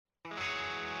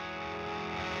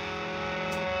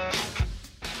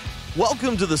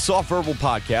Welcome to the Soft Verbal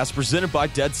Podcast presented by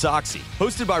Dead Soxy.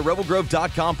 Hosted by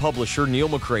RebelGrove.com publisher Neal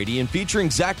McCready and featuring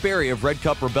Zach Berry of Red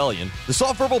Cup Rebellion, the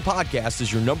Soft Verbal Podcast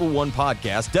is your #1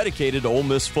 podcast dedicated to Ole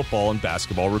Miss football and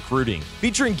basketball recruiting.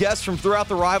 Featuring guests from throughout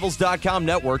the Rivals.com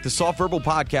network, the Soft Verbal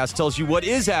Podcast tells you what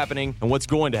is happening and what's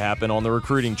going to happen on the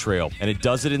recruiting trail. And it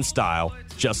does it in style,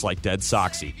 just like Dead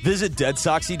Soxy. Visit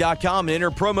DeadSoxy.com and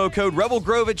enter promo code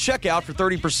RebelGrove at checkout for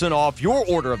 30% off your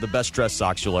order of the best dress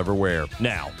socks you'll ever wear.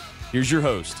 Now, here's your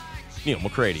host, Neal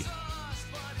McCready.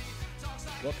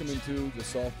 Welcome into the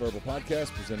Soft Verbal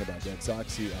Podcast presented by Dead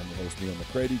Soxy. I'm the host, Neal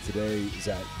McCready. Today,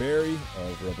 Zach Berry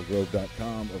of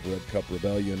RebelGrove.com of Red Cup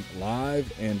Rebellion,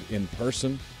 live and in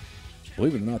person.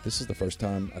 Believe it or not, this is the first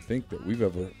time I think that we've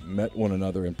ever met one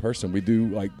another in person. We do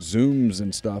like Zooms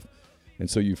and stuff, and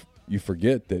so you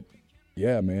forget that,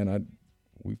 yeah, man,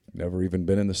 we've never even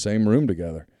been in the same room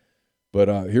together.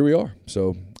 But here we are.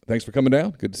 So thanks for coming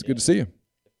down. Good to see you.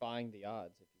 Defying the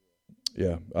odds, if you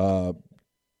will. Yeah.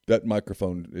 That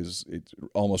microphone it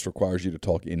almost requires you to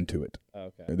talk into it.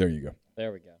 Okay. There you go.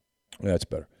 There we go. That's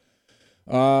better.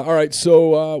 All right,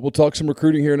 so we'll talk some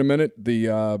recruiting here in a minute.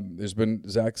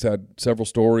 Zach's had several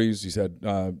stories. He's had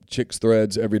chicks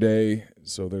threads every day,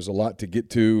 so there's a lot to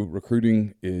get to.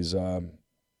 Recruiting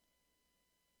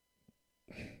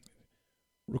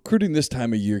this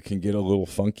time of year can get a little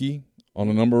funky on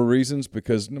a number of reasons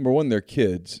because, number one, they're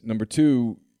kids. Number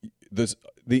two,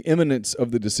 the imminence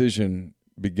of the decision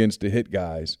begins to hit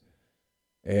guys,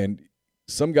 and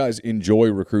some guys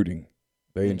enjoy recruiting.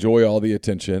 They enjoy all the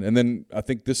attention, and then I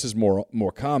think this is more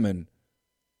common.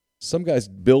 Some guys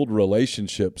build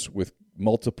relationships with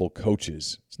multiple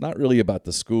coaches. It's not really about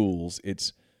the schools.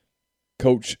 It's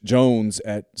Coach Jones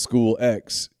at School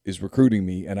X is recruiting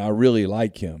me, and I really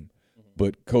like him.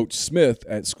 But Coach Smith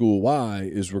at School Y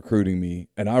is recruiting me,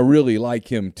 and I really like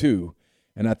him too.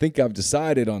 And I think I've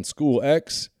decided on School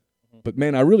X, but,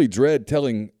 man, I really dread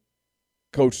telling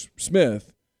Coach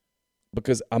Smith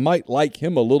because I might like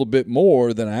him a little bit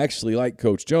more than I actually like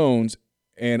Coach Jones.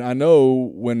 And I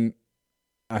know when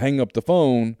I hang up the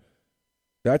phone,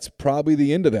 that's probably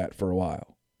the end of that for a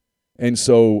while. And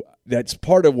so that's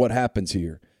part of what happens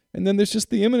here. And then there's just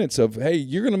the imminence of, hey,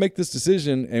 you're going to make this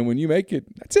decision, and when you make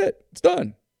it, that's it. It's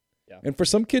done. Yeah. And for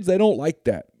some kids, they don't like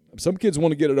that. Some kids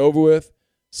want to get it over with.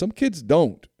 Some kids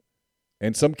don't.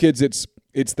 And some kids, it's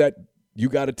that you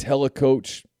got to tell a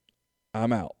coach,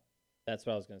 I'm out. That's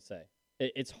what I was going to say.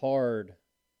 It's hard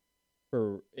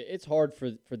for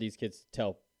these kids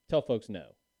to tell folks no.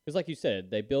 Because like you said,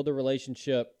 they build a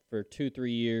relationship for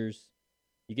 2-3 years.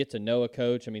 You get to know a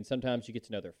coach. I mean, sometimes you get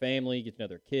to know their family, you get to know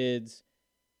their kids.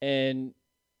 And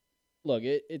look,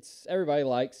 it's everybody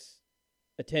likes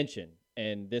attention,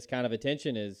 and this kind of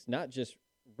attention is not just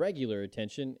regular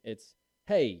attention. It's,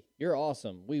 hey, you're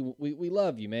awesome. We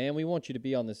love you, man. We want you to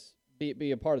be on this,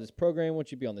 be a part of this program. We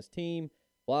want you to be on this team.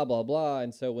 Blah blah blah.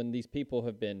 And so when these people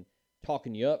have been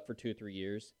talking you up for 2 or 3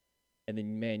 years, and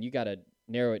then man, you got to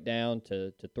narrow it down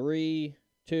to 3,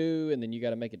 2, and then you got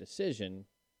to make a decision.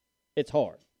 It's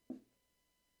hard.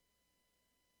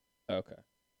 Okay.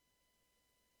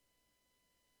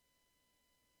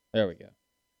 There we go.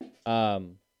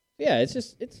 Yeah, it's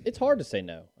just it's hard to say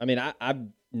no. I mean, I've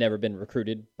never been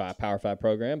recruited by a Power 5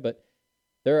 program, but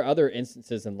there are other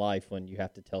instances in life when you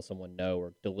have to tell someone no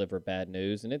or deliver bad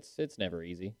news, and it's never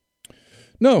easy.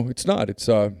 No, it's not. It's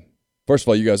first of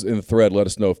all, you guys in the thread, let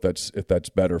us know if that's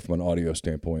better from an audio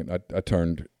standpoint. I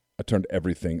turned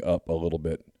everything up a little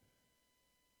bit.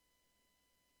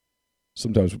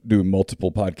 Sometimes doing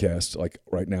multiple podcasts, like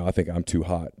right now, I think I'm too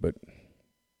hot, but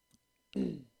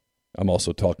I'm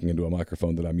also talking into a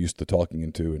microphone that I'm used to talking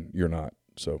into, and you're not.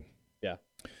 So, yeah.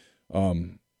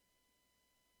 I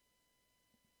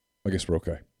guess we're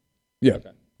okay. Yeah,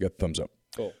 okay. You got the thumbs up.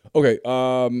 Cool. Okay.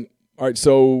 All right,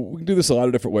 so we can do this a lot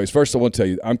of different ways. First, I want to tell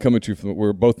you, I'm coming to you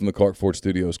we're both in the Clark Ford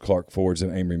Studios. Clark Ford's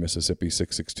in Amory, Mississippi.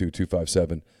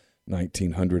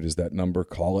 662-257-1900 is that number.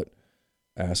 Call it.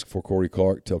 Ask for Corey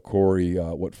Clark. Tell Corey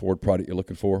what Ford product you're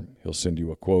looking for. He'll send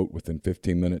you a quote within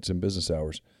 15 minutes in business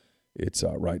hours. It's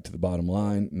right to the bottom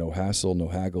line. No hassle, no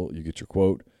haggle. You get your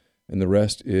quote, and the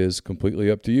rest is completely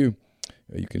up to you.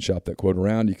 You can shop that quote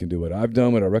around. You can do what I've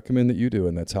done, what I recommend that you do,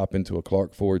 and that's hop into a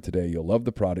Clark Ford today. You'll love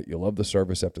the product. You'll love the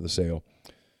service after the sale.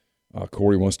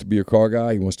 Corey wants to be your car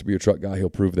guy. He wants to be your truck guy. He'll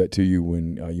prove that to you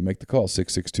when you make the call,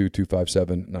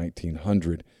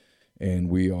 662-257-1900. And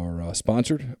we are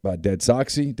sponsored by Dead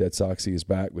Soxy. Dead Soxy is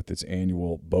back with its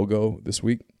annual BOGO this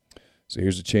week. So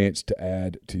here's a chance to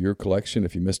add to your collection.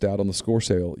 If you missed out on the score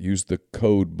sale, use the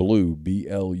code BLUE,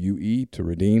 BLUE, to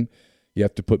redeem. You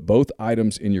have to put both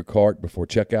items in your cart before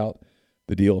checkout.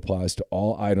 The deal applies to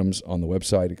all items on the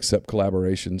website except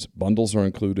collaborations. Bundles are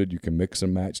included. You can mix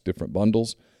and match different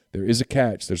bundles. There is a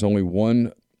catch. There's only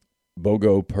one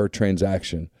BOGO per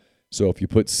transaction. So if you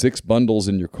put 6 bundles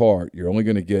in your cart, you're only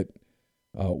going to get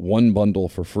one bundle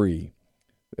for free.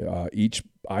 Each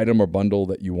item or bundle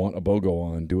that you want a BOGO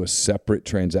on, do a separate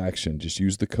transaction. Just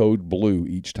use the code BLUE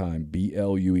each time,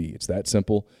 BLUE. It's that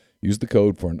simple. Use the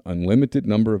code for an unlimited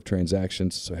number of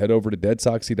transactions. So head over to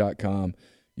deadsoxy.com.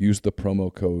 Use the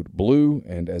promo code BLUE,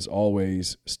 and as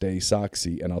always, stay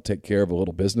Soxy. And I'll take care of a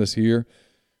little business here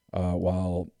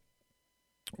while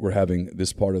we're having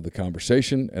this part of the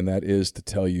conversation, and that is to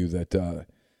tell you that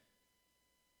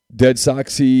Dead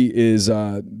Soxy is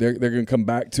they're going to come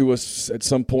back to us at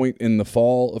some point in the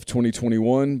fall of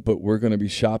 2021, but we're going to be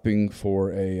shopping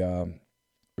for a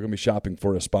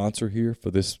sponsor here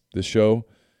for this show.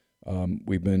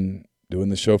 We've been doing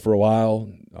the show for a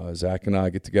while. Zach and I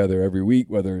get together every week,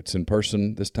 whether it's in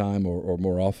person this time or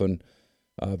more often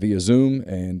via Zoom,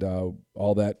 and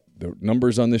all that. The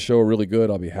numbers on this show are really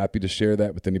good. I'll be happy to share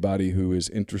that with anybody who is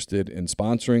interested in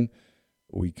sponsoring.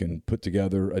 We can put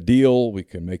together a deal. We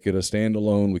can make it a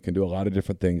standalone. We can do a lot of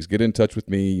different things. Get in touch with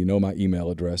me. You know my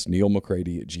email address,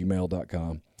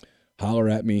 nealmccready@gmail.com. Holler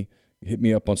at me. Hit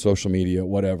me up on social media,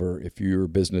 whatever. If your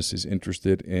business is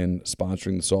interested in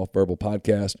sponsoring the Soft Verbal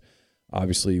Podcast,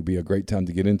 obviously, it'd be a great time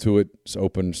to get into it. It's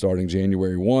open starting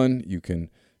January 1. You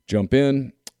can jump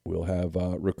in. We'll have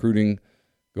recruiting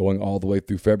going all the way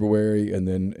through February, and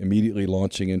then immediately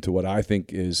launching into what I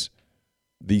think is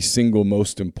the single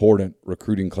most important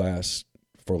recruiting class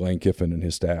for Lane Kiffin and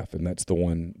his staff, and that's the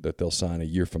one that they'll sign a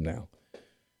year from now.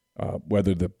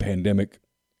 Whether the pandemic,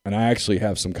 and I actually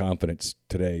have some confidence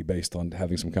today based on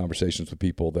having some conversations with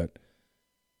people that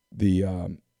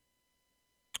the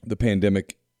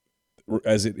pandemic,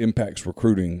 as it impacts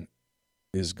recruiting,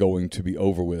 is going to be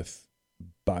over with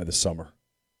by the summer.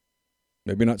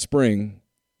 Maybe not spring,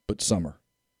 but summer.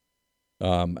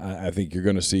 I think you're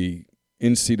going to see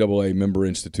NCAA member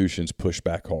institutions push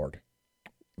back hard.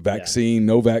 Vaccine,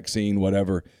 no vaccine,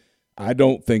 whatever. I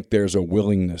don't think there's a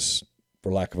willingness,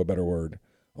 for lack of a better word,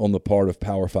 on the part of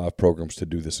Power 5 programs to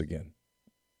do this again.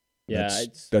 Yeah,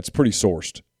 that's pretty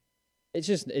sourced. It's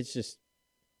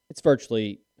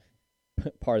virtually,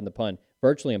 pardon the pun,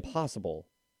 virtually impossible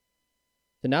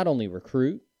to not only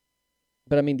recruit,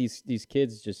 but I mean these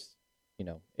kids just,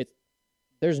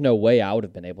 there's no way I would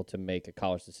have been able to make a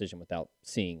college decision without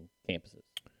seeing campuses.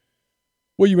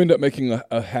 Well, you end up making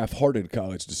a half-hearted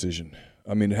college decision.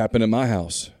 I mean, it happened in my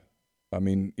house. I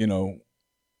mean,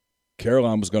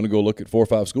 Caroline was going to go look at 4 or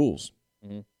 5 schools.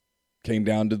 Mm-hmm. Came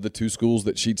down to the 2 schools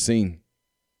that she'd seen.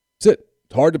 That's it.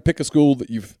 It's hard to pick a school that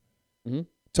you've. Mm-hmm.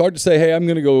 It's hard to say, hey, I'm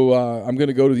going to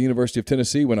go to the University of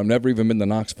Tennessee when I've never even been to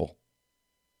Knoxville.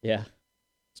 Yeah,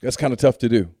 that's kind of tough to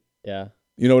do. Yeah.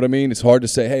 You know what I mean? It's hard to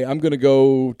say, hey, I'm going to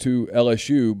go to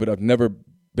LSU, but I've never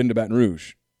been to Baton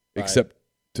Rouge except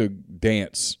to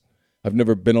dance. I've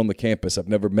never been on the campus. I've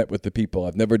never met with the people.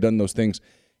 I've never done those things.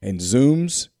 And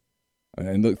Zooms,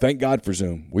 and look, thank God for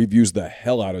Zoom. We've used the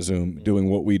hell out of Zoom doing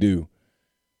what we do.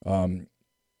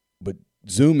 But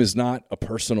Zoom is not a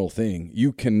personal thing.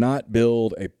 You cannot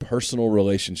build a personal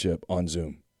relationship on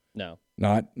Zoom. No.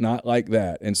 Not like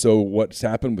that. And so what's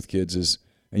happened with kids is,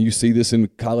 and you see this in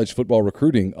college football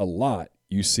recruiting a lot.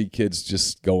 You see kids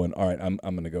just going, all right, I'm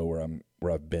going to go where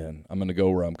I've been. I'm going to go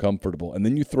where I'm comfortable. And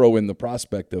then you throw in the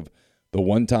prospect of the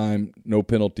one-time no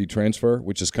penalty transfer,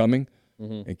 which is coming,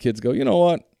 mm-hmm. and kids go, you know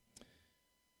what?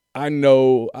 I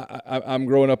know I'm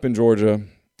growing up in Georgia.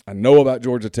 I know about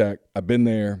Georgia Tech. I've been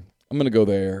there. I'm going to go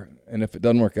there. And if it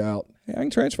doesn't work out, hey, I can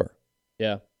transfer.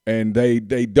 Yeah. And they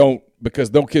don't, because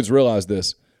no kids realize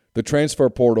this. The transfer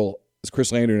portal, as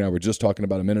Chris Landry and I were just talking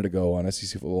about a minute ago on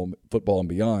SEC football and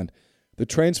beyond, the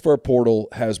transfer portal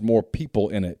has more people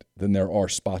in it than there are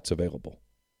spots available.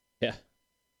 Yeah.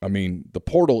 I mean, the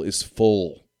portal is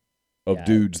full of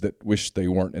dudes that wish they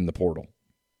weren't in the portal.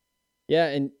 Yeah,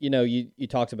 and, you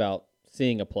talked about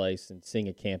seeing a place and seeing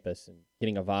a campus and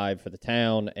getting a vibe for the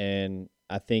town, and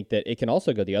I think that it can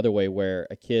also go the other way where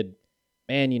a kid,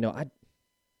 man,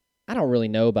 I don't really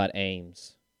know about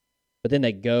Ames. But then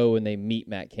they go and they meet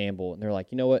Matt Campbell, and they're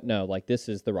like, you know what? No, like this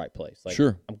is the right place. Like,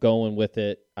 sure, I'm going with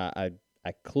it. I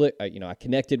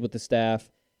connected with the staff,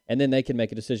 and then they can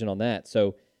make a decision on that.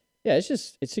 So, yeah,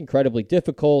 it's incredibly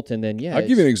difficult. And then I'll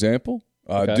give you an example.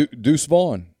 Okay. Deuce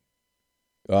Vaughn,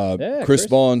 Chris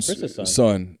Vaughn's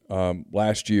son,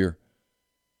 last year.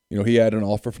 He had an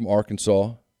offer from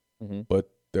Arkansas, mm-hmm. but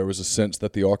there was a sense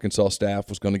that the Arkansas staff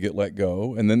was going to get let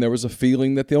go. And then there was a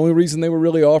feeling that the only reason they were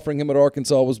really offering him at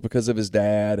Arkansas was because of his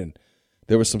dad. And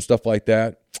there was some stuff like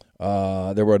that.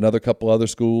 There were another couple other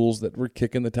schools that were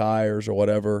kicking the tires or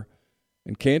whatever.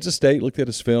 And Kansas State looked at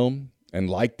his film and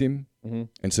liked him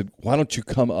and said, why don't you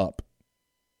come up?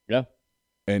 Yeah.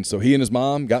 And so he and his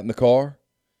mom got in the car,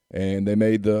 and they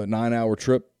made the 9-hour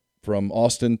trip from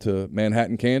Austin to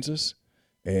Manhattan, Kansas,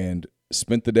 and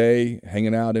spent the day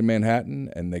hanging out in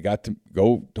Manhattan. And they got to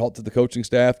go talk to the coaching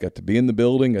staff, got to be in the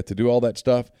building, got to do all that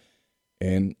stuff.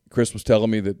 And Chris was telling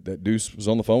me that Deuce was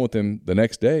on the phone with him the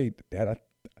next day. Dad,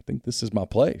 I think this is my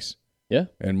place. Yeah.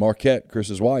 And Marquette,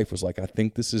 Chris's wife, was like, I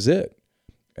think this is it.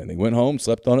 And they went home,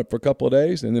 slept on it for a couple of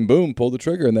days, and then boom, pulled the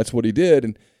trigger, and that's what he did.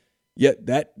 And yet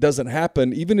that doesn't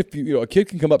happen. Even if a kid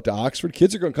can come up to Oxford.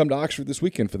 Kids are going to come to Oxford this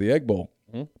weekend for the Egg Bowl,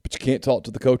 but you can't talk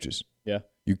to the coaches. Yeah.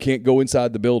 You can't go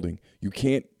inside the building. You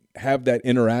can't have that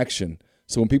interaction.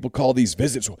 So when people call these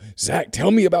visits, well, Zach,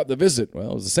 tell me about the visit.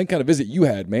 Well, it was the same kind of visit you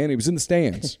had, man. He was in the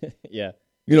stands. Yeah.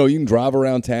 You can drive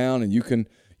around town, and you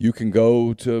can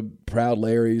go to Proud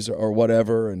Larry's or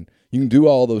whatever, and you can do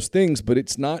all those things, but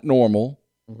it's not normal.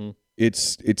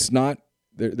 It's not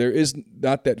there is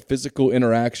not that physical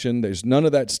interaction. There's none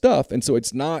of that stuff, and so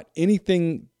it's not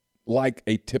anything like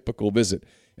a typical visit.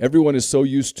 Everyone is so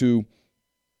used to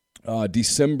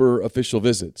December official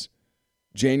visits,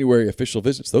 January official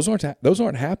visits. Those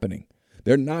aren't happening.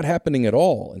 They're not happening at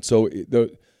all, and so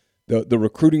the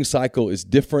recruiting cycle is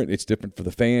different. It's different for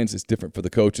the fans. It's different for the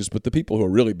coaches. But the people who are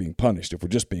really being punished, if we're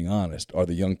just being honest, are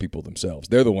the young people themselves.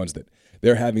 They're the ones that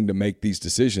they're having to make these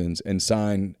decisions and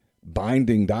sign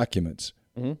binding documents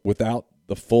without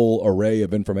the full array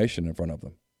of information in front of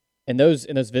them. And those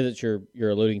visits you're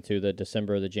alluding to, the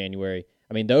December, the January.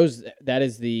 I mean, that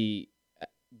is the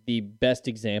best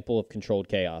example of controlled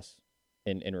chaos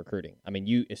in recruiting. I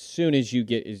mean, as soon as you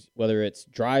get, whether it's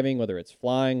driving, whether it's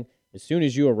flying, as soon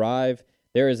as you arrive,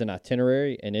 there is an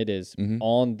itinerary, and it is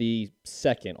on the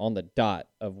second, on the dot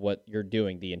of what you're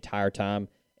doing the entire time.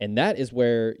 And that is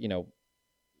where,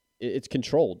 it's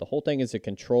controlled. The whole thing is a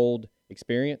controlled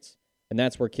experience, and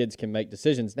that's where kids can make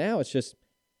decisions. Now it's just,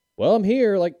 well, I'm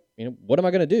here. Like, what am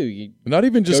I going to do? Not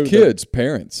even just kids,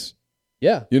 parents.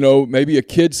 Yeah. Maybe a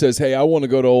kid says, hey, I want to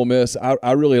go to Ole Miss.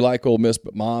 I really like Ole Miss,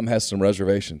 but mom has some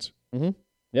reservations.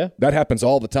 Yeah. That happens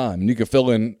all the time. And you can fill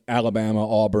in Alabama,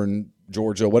 Auburn,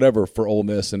 Georgia, whatever for Ole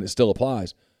Miss, and it still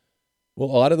applies. Well,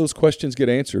 a lot of those questions get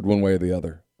answered one way or the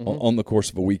other on the course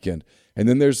of a weekend. And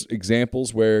then there's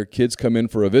examples where kids come in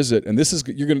for a visit, and this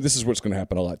is what's going to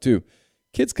happen a lot too.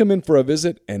 Kids come in for a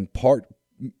visit, and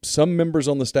some members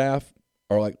on the staff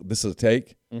are like, this is a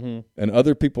take, and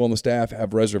other people on the staff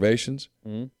have reservations,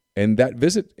 and that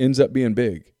visit ends up being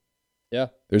big. Yeah.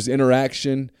 There's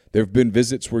interaction. There have been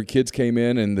visits where kids came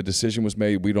in and the decision was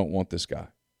made, we don't want this guy.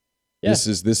 Yeah. This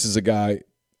is a guy,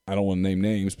 I don't want to name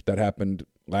names, but that happened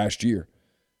last year.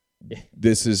 Yeah.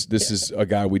 This is a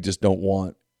guy we just don't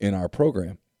want in our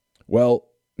program. Well,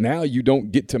 now you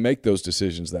don't get to make those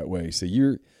decisions that way. So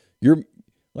you're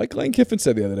like Lane Kiffin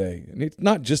said the other day, and it's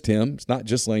not just him. It's not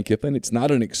just Lane Kiffin. It's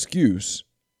not an excuse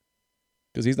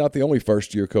because he's not the only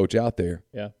first-year coach out there.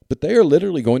 Yeah. But they are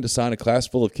literally going to sign a class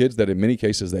full of kids that in many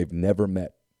cases they've never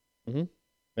met.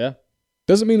 Yeah.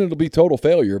 Doesn't mean it'll be total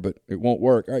failure, but it won't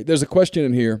work. All right, there's a question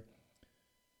in here,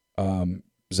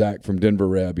 Zach from Denver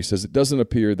Reb. He says, it doesn't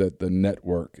appear that the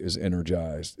network is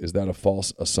energized. Is that a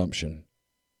false assumption?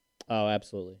 Oh,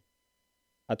 absolutely.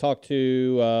 I talked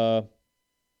to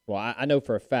I know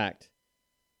for a fact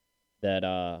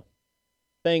that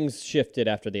things shifted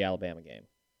after the Alabama game.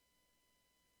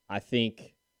 I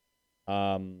think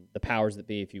the powers that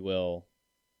be, if you will,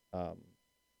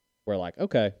 were like,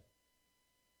 okay,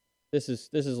 this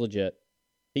is legit.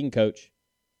 He can coach.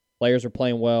 Players are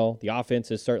playing well. The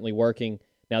offense is certainly working.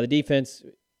 Now the defense,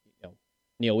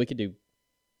 Neal, we could do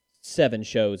 7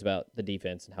 shows about the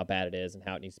defense and how bad it is and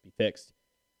how it needs to be fixed.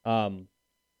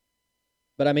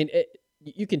 But I mean,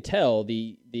 you can tell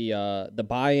the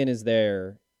buy-in is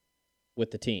there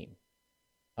with the team.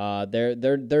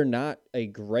 They're not a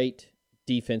great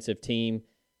defensive team.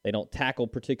 They don't tackle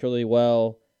particularly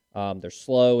well. They're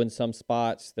slow in some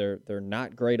spots. They're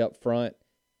not great up front.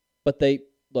 But they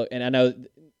look, and I know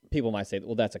people might say,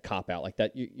 well, that's a cop-out. Like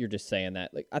that, you're just saying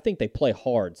that. Like, I think they play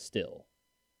hard still.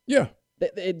 Yeah.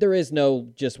 There is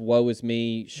no just woe is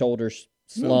me, shoulders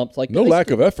slumped. No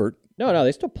lack of effort. No,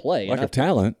 they still play. Lack of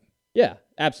talent. Yeah,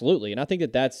 absolutely. And I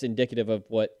think that's indicative of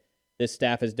what this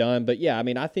staff has done. But yeah, I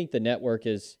mean, I think the network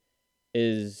has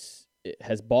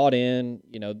bought in.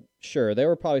 Sure, there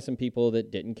were probably some people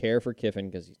that didn't care for Kiffin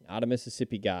because he's not a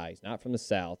Mississippi guy. He's not from the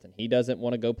South, and he doesn't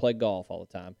want to go play golf all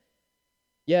the time.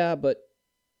 Yeah, but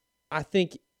I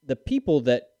think the people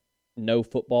that know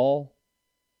football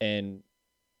and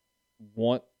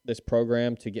want this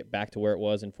program to get back to where it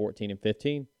was in 14 and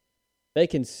 15, they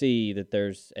can see that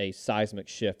there's a seismic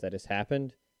shift that has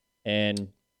happened, and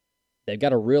they've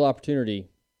got a real opportunity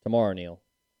tomorrow, Neal,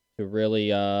 to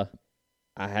really I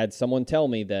had someone tell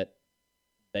me that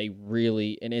they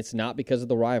really, and it's not because of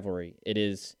the rivalry, it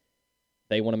is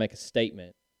they want to make a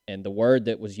statement, and the word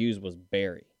that was used was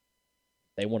bury.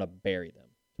 They want to bury them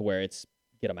to where it's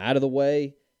get them out of the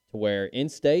way, to where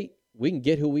in-state we can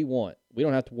get who we want. We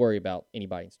don't have to worry about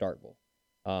anybody in Starkville.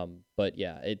 But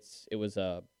yeah, it was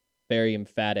a very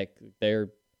emphatic. They're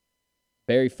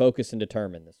very focused and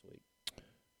determined this week.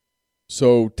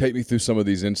 So take me through some of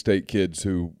these in-state kids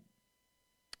who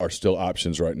are still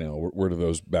options right now. Where do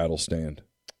those battles stand?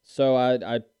 So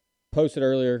I posted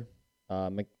earlier,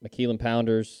 McKeelan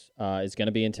Pounders is going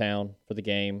to be in town for the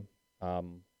game.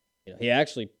 He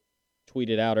actually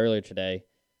tweeted out earlier today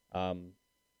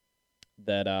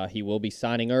that he will be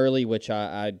signing early, which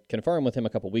I confirmed with him a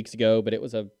couple weeks ago. But it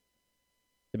was to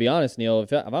be honest, Neal,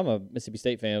 if I'm a Mississippi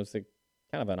State fan, it was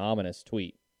kind of an ominous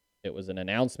tweet. It was an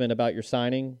announcement about your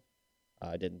signing.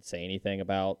 I didn't say anything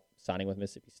about signing with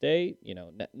Mississippi State.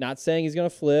 Not saying he's going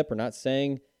to flip or not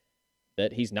saying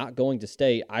that he's not going to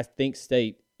State. I think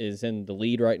State is in the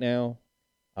lead right now.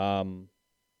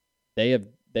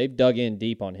 They've dug in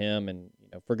deep on him, and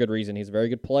for good reason. He's a very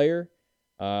good player.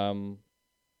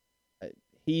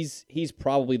 He's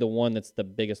probably the one that's the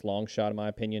biggest long shot in my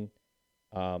opinion.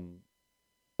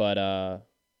 But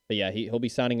yeah, he'll be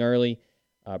signing early.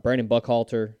 Brandon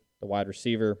Buckhalter, the wide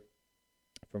receiver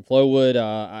from Flowood,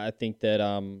 I think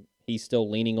that he's still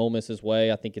leaning Ole Miss's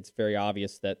way. I think it's very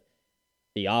obvious that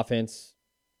the offense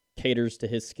caters to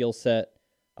his skill set,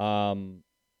 and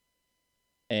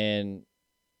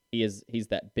he's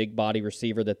that big body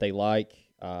receiver that they like.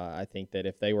 I think that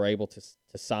if they were able to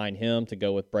sign him to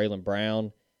go with Braylon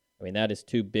Brown, I mean that is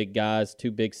two big guys,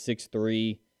 two big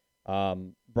 6'3".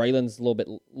 Braylon's a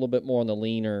little bit more on the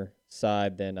leaner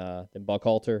side than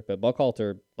Buckhalter, but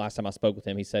Buckhalter, last time I spoke with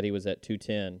him, he said he was at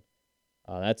 210.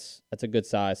 That's a good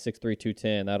size, 6'3",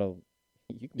 210.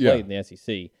 You can play in the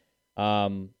SEC.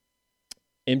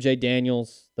 MJ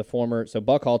Daniels, so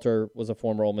Buckhalter was a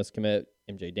former Ole Miss commit.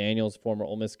 MJ Daniels, former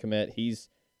Ole Miss commit. He's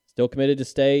still committed to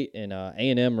State, and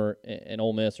A&M and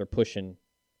Ole Miss are pushing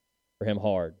for him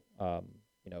hard.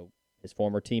 His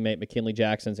former teammate McKinley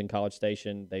Jackson's in College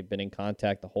Station. They've been in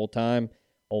contact the whole time.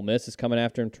 Ole Miss is coming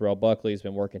after him. Terrell Buckley has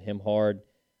been working him hard.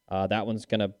 I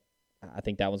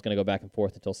think that one's gonna go back and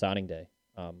forth until signing day.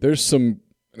 I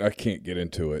can't get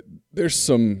into it. There's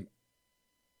some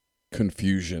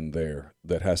confusion there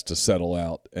that has to settle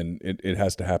out, and it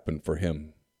has to happen for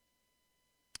him.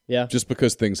 Yeah. Just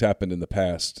because things happened in the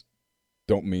past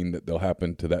don't mean that they'll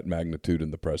happen to that magnitude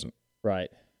in the present. Right.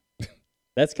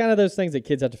 That's kind of those things that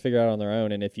kids have to figure out on their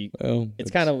own. And it's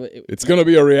going to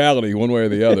be a reality one way or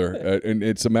the other. And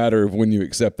it's a matter of when you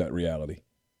accept that reality.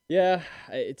 Yeah.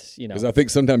 Because I think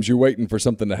sometimes you're waiting for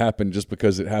something to happen just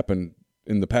because it happened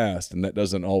in the past. And that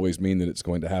doesn't always mean that it's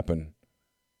going to happen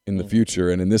in the future.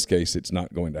 And in this case, it's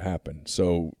not going to happen.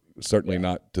 So certainly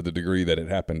not to the degree that it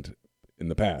happened in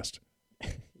the past.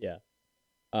 Yeah.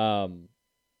 I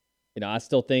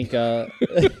still think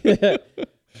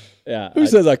yeah. Who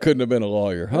says I couldn't have been a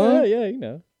lawyer, huh?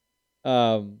 Yeah.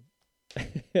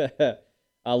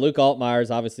 Luke Altmaier is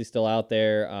obviously still out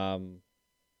there.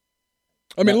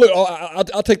 Look,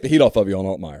 I'll take the heat off of you on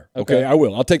Altmaier. Okay, I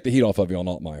will. I'll take the heat off of you on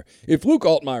Altmaier. If Luke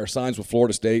Altmaier signs with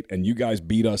Florida State and you guys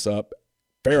beat us up,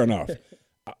 fair enough.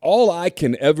 All I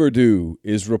can ever do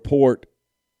is report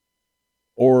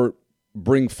or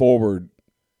bring forward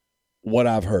what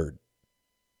I've heard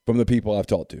from the people I've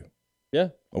talked to. Yeah.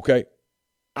 Okay?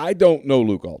 I don't know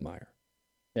Luke Altmaier.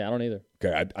 Yeah, I don't either.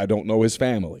 Okay, I don't know his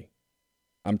family.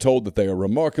 I'm told that they are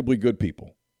remarkably good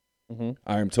people. Mm-hmm.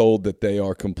 I am told that they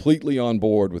are completely on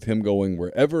board with him going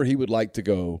wherever he would like to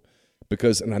go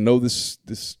because, and I know this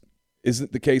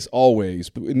isn't the case always,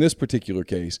 but in this particular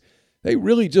case, they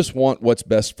really just want what's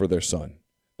best for their son.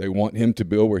 They want him to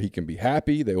go where he can be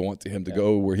happy. They want him to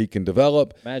go where he can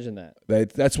develop. Imagine that.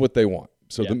 That's what they want.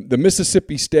 So the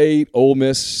Mississippi State Ole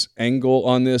Miss angle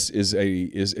on this is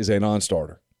a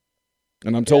non-starter,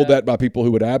 and I'm told that by people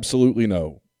who would absolutely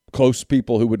know, close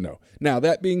people who would know. Now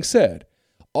that being said,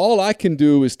 all I can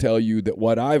do is tell you that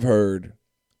what I've heard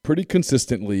pretty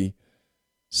consistently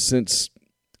since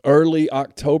early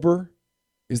October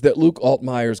is that Luke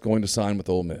Altmaier is going to sign with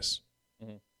Ole Miss.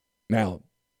 Mm-hmm. Now,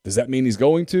 does that mean he's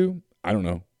going to? I don't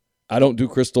know. I don't do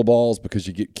crystal balls because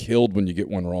you get killed when you get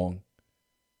one wrong.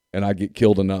 And I get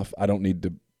killed enough. I don't need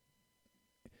to.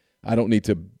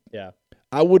 Yeah.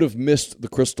 I would have missed the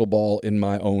crystal ball in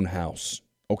my own house.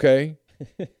 Okay?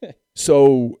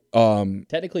 So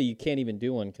technically, you can't even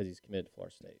do one because he's committed to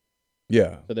Florida State.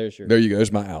 yeah. So there you go.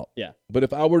 There's my out. Yeah. But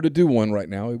if I were to do one right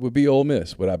now, it would be Ole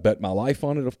Miss. Would I bet my life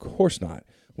on it? Of course not.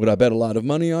 Would I bet a lot of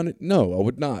money on it? No, I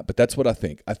would not. But that's what I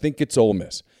think. I think it's Ole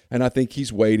Miss. And I think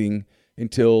he's waiting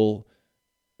until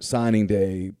signing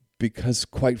day because,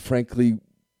 quite frankly,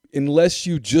 unless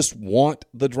you just want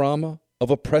the drama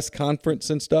of a press conference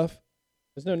and stuff,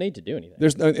 there's no need to do anything.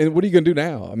 And what are you going to do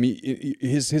now? I mean,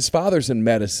 his father's in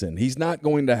medicine. He's not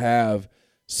going to have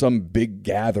some big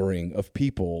gathering of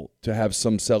people to have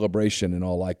some celebration in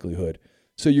all likelihood.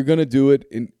 So you're going to do it,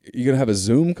 and you're going to have a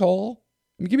Zoom call?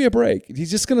 I mean, give me a break.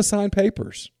 He's just going to sign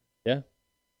papers. Yeah.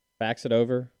 Fax it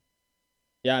over.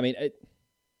 Yeah, I mean,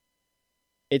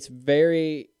 it's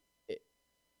very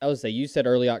 – I would say you said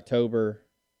early October.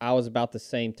 I was about the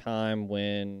same time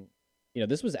when –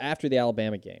 this was after the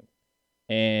Alabama game.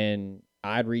 And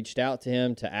I'd reached out to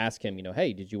him to ask him,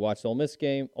 hey, did you watch the Ole Miss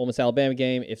Alabama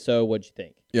game? If so, what'd you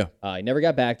think? Yeah. He never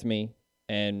got back to me,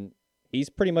 and he's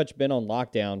pretty much been on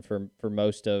lockdown for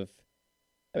most of.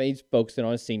 I mean, he's focusing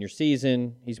on his senior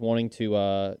season. He's wanting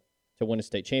to win a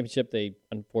state championship. They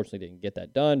unfortunately didn't get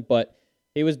that done, but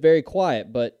he was very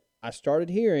quiet. But I started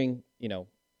hearing,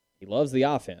 he loves the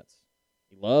offense.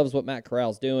 He loves what Matt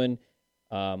Corral's doing.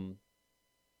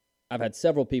 I've had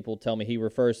several people tell me he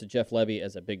refers to Jeff Levy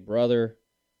as a big brother.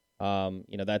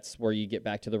 That's where you get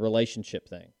back to the relationship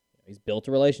thing. He's built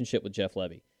a relationship with Jeff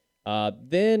Levy.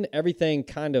 Then everything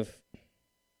kind of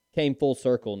came full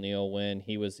circle, Neal, when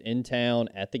he was in town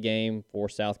at the game for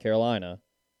South Carolina.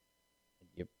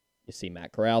 You see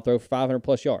Matt Corral throw for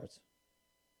 500-plus yards.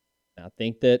 And I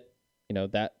think that,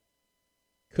 that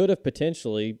could have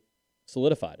potentially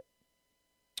solidified it.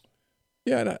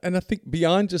 Yeah, and I think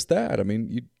beyond just that, I mean,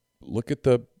 you look at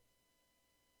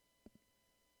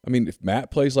if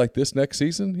Matt plays like this next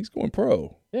season, he's going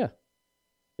pro. Yeah.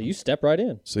 So you step right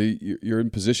in. So you're in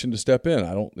position to step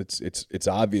in. It's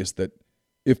obvious that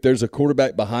if there's a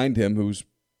quarterback behind him who's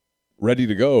ready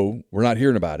to go, we're not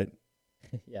hearing about it.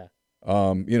 Yeah.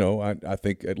 I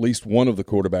think at least one of the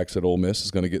quarterbacks at Ole Miss is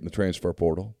going to get in the transfer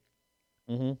portal.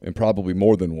 Mm-hmm. And probably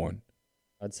more than one.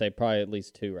 I'd say probably at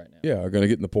least two right now. Yeah, are going to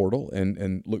get in the portal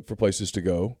and look for places to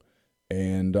go.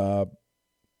 And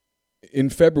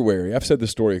in February, I've said this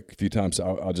story a few times,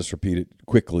 so I'll just repeat it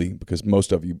quickly because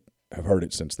most of you have heard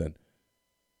it since then.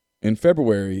 In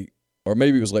February, or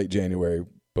maybe it was late January,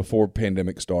 before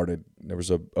pandemic started, there was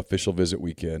an official visit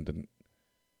weekend, and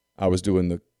I was doing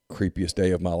the creepiest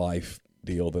day of my life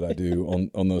deal that I do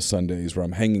on those Sundays where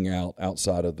I'm hanging out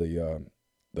outside of the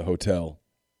hotel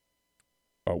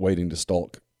waiting to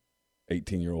stalk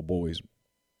 18-year-old boys,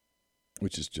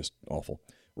 which is just awful.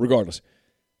 Regardless,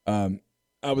 I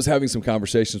was having some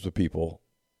conversations with people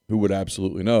who would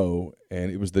absolutely know,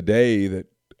 and it was the day that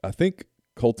I think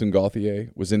Colton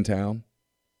Gauthier was in town.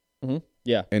 Mm-hmm.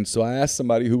 Yeah. And so I asked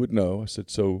somebody who would know. I said,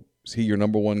 so is he your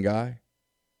number one guy?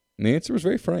 And the answer was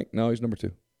very frank. No, he's number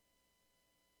two.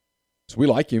 So we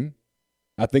like him.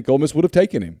 I think Ole Miss would have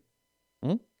taken him.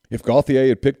 Mm-hmm. If Gauthier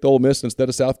had picked Ole Miss instead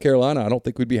of South Carolina, I don't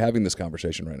think we'd be having this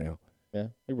conversation right now. Yeah,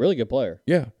 a really good player.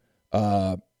 Yeah.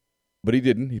 But he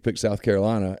didn't. He picked South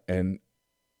Carolina, and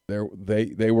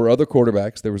they were other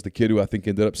quarterbacks. There was the kid who I think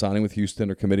ended up signing with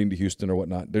Houston or committing to Houston or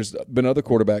whatnot. There's been other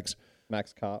quarterbacks.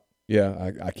 Max Kopp.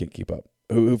 Yeah, I can't keep up.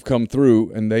 Who've come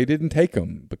through, and they didn't take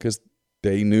him because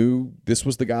they knew this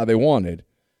was the guy they wanted.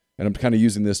 And I'm kind of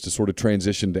using this to sort of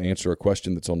transition to answer a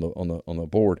question that's on the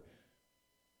board.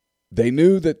 They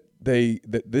knew that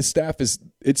this staff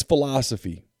its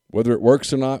philosophy, whether it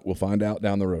works or not, we'll find out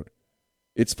down the road.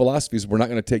 Its philosophy is we're not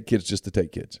going to take kids just to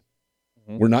take kids.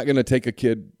 Mm-hmm. We're not going to take a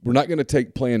kid. We're not going to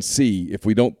take Plan C if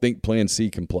we don't think Plan C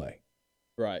can play.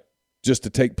 Right. Just to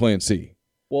take Plan C.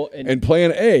 Well, and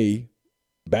Plan A,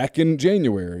 back in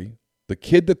January, the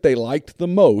kid that they liked the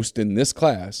most in this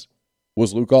class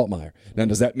was Luke Altmaier. Now,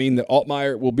 does that mean that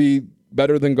Altmaier will be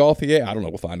better than Gauthier? I don't know.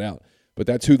 We'll find out. But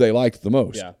that's who they liked the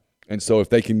most. Yeah. And so if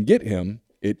they can get him,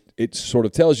 it sort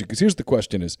of tells you. Because here's the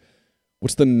question is,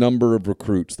 what's the number of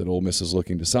recruits that Ole Miss is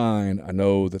looking to sign? I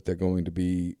know that they're going to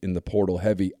be in the portal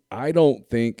heavy. I don't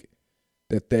think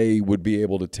that they would be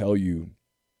able to tell you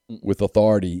with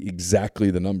authority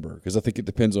exactly the number because I think it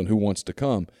depends on who wants to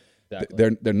come.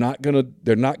 Exactly. They're not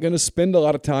gonna spend a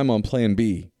lot of time on Plan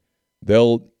B.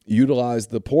 They'll utilize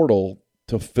the portal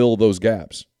to fill those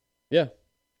gaps. Yeah.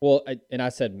 Well, I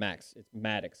said Max. It's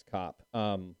Maddox Kopp.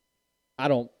 I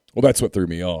don't. Well, that's what threw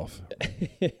me off.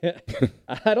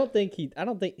 I don't think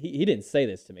he didn't say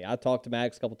this to me. I talked to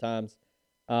Maddox a couple times.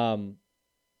 The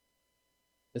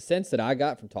sense that I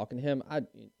got from talking to him,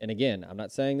 and again, I'm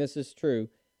not saying this is true.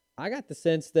 I got the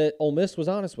sense that Ole Miss was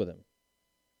honest with him.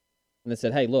 and they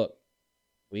said, hey, look,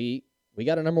 we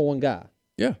got a number one guy.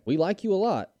 Yeah. We like you a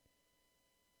lot,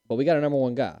 but we got a number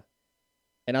one guy.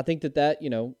 And I think that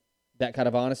that kind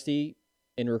of honesty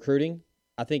in recruiting,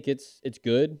 I think it's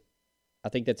good. I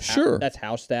think that's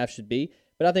how staff should be.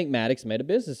 But I think Maddox made a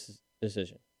business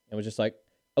decision and was just like,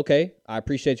 okay, I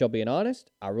appreciate y'all being honest.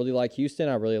 I really like Houston.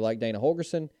 I really like Dana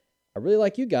Holgerson. I really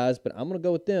like you guys, but I'm going to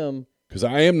go with them. Because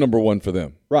I am number one for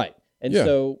them. Right. And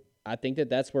so I think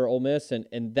that's where Ole Miss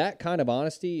and that kind of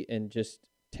honesty and just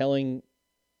telling,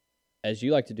 as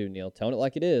you like to do, Neal, telling it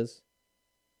like it is,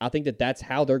 I think that's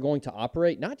how they're going to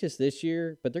operate, not just this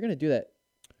year, but they're going to do that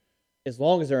as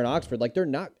long as they're in Oxford. Like, they're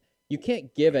not – you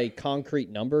can't give a concrete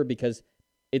number because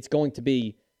it's going to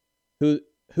be who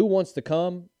wants to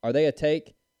come. Are they a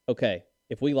take? Okay.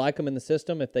 If we like them in the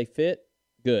system, if they fit,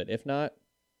 good. If not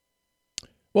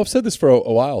 – Well, I've said this for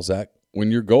a while, Zach. When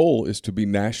your goal is to be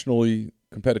nationally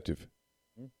competitive.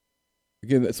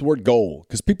 Again, that's the word goal,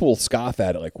 because people will scoff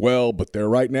at it like, well, but they're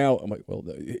right now. I'm like, well,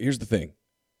 here's the thing.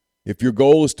 If your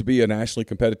goal is to be a nationally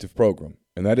competitive program,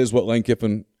 and that is what Lane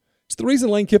Kiffin – it's the reason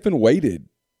Lane Kiffin waited,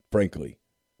 frankly.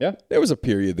 Yeah. There was a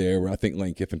period there where I think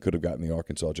Lane Kiffin could have gotten the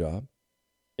Arkansas job.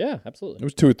 Yeah, absolutely. There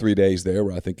was 2 or 3 days there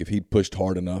where I think if he'd pushed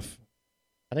hard enough.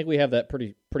 I think we have that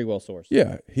pretty well sourced.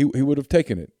 Yeah, he would have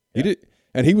taken it. Yeah. He did.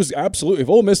 And he was absolutely – if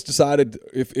Ole Miss decided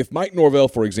 – if Mike Norvell,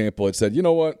 for example, had said, you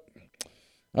know what,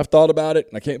 I've thought about it,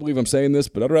 and I can't believe I'm saying this,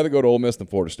 but I'd rather go to Ole Miss than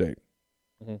Florida State.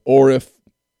 Mm-hmm. Or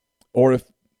if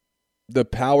the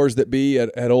powers that be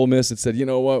at Ole Miss had said, you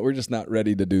know what, we're just not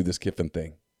ready to do this Kiffin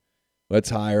thing. Let's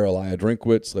hire Elijah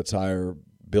Drinkwitz. Let's hire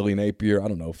Billy Napier. I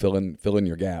don't know, fill in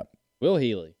your gap. Will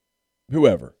Healy.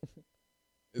 Whoever.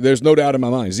 There's no doubt in my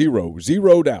mind, zero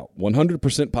doubt,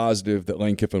 100% positive that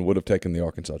Lane Kiffin would have taken the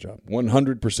Arkansas job.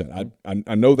 100%.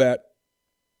 I know that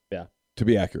to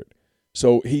be accurate.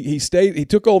 So he stayed. He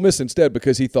took Ole Miss instead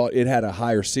because he thought it had a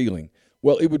higher ceiling.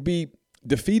 Well, it would be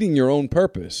defeating your own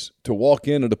purpose to walk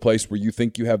in at a place where you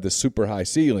think you have this super high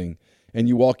ceiling, and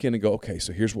you walk in and go, okay,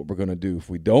 so here's what we're going to do. If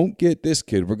we don't get this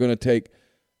kid, we're going to take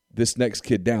this next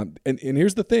kid down. And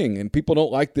here's the thing, and people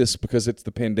don't like this because it's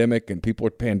the pandemic and people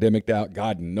are pandemiced out.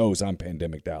 God knows I'm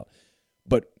pandemiced out.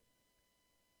 But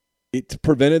it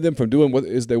prevented them from doing what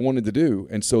it is they wanted to do,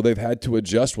 and so they've had to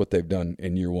adjust what they've done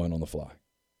in year one on the fly.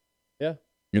 Yeah.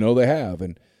 They have.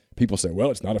 And people say,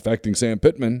 well, it's not affecting Sam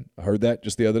Pittman. I heard that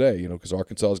just the other day, because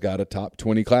Arkansas's got a top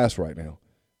 20 class right now.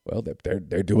 Well,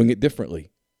 they're doing it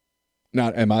differently.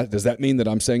 Now, does that mean that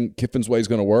I'm saying Kiffin's way is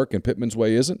going to work and Pittman's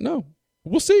way isn't? No.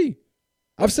 We'll see.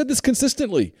 I've said this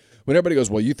consistently. When everybody goes,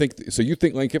 well, you think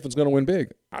Lane Kiffin's going to win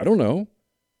big? I don't know.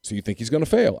 So you think he's going to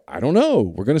fail? I don't know.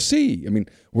 We're going to see. I mean,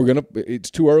 it's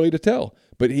too early to tell.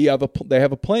 But they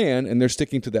have a plan, and they're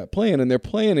sticking to that plan. And their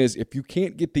plan is, if you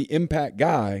can't get the impact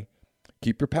guy,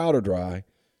 keep your powder dry,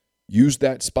 use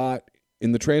that spot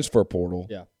in the transfer portal,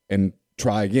 and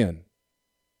try again.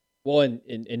 Well,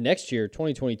 in next year,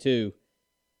 2022,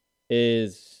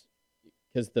 is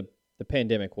because the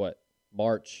pandemic. What,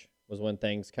 March was when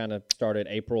things kind of started.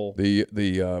 April.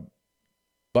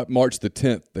 But March the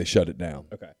 10th, they shut it down.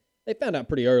 Okay. They found out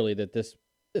pretty early that this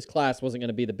class wasn't going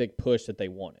to be the big push that they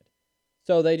wanted.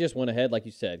 So they just went ahead, like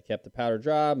you said, kept the powder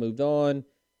dry, moved on.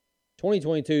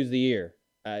 2022 is the year.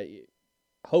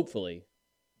 Hopefully,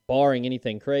 barring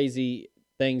anything crazy,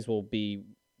 things will be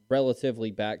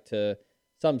relatively back to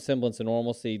some semblance of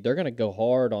normalcy. They're going to go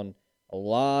hard on a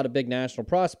lot of big national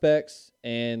prospects,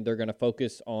 and they're going to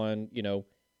focus on,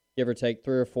 give or take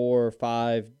 3 or 4 or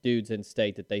 5 dudes in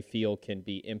state that they feel can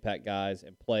be impact guys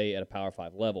and play at a Power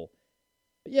 5 level.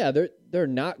 But yeah, they're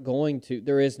not going to.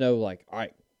 There is no all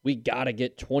right, we got to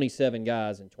get 27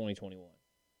 guys in 2021.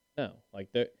 No,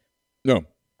 no.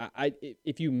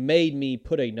 If you made me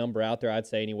put a number out there, I'd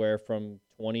say anywhere from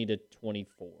 20 to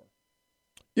 24.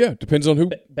 Yeah, depends on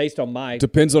who. Based on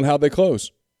depends on how they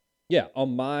close. Yeah,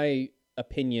 on my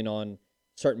opinion on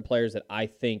certain players that I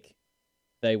think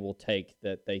they will take,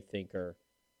 that they think are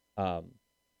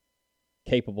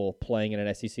capable of playing at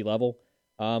an SEC level.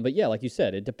 But yeah, like you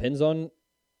said, it depends on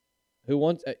who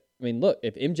wants. I mean, look,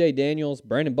 if MJ Daniels,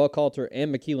 Brandon Buckhalter,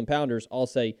 and McKeelan Pounders all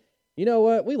say, you know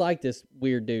what, we like this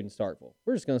weird dude in Starkville,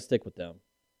 we're just going to stick with them,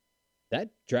 that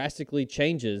drastically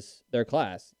changes their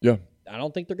class. Yeah. I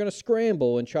don't think they're going to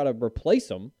scramble and try to replace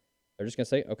them. They're just going to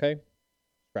say, okay,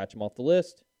 scratch them off the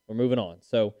list. We're moving on.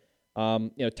 So,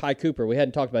 Ty Cooper, we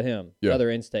hadn't talked about him, another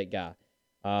in-state guy.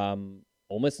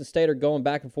 Ole Miss and State are going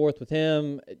back and forth with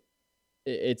him.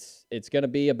 It's going to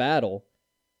be a battle.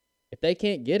 If they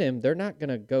can't get him, they're not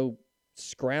going to go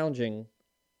scrounging,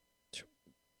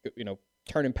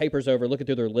 turning papers over, looking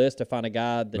through their list to find a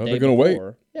guy the day before. Wait.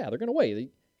 Yeah, they're going to wait. The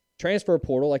transfer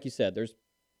portal, like you said, there's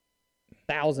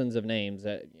thousands of names.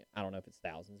 I don't know if it's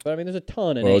thousands, but I mean, there's a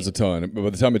ton of Well, names. it's a ton. But by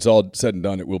the time it's all said and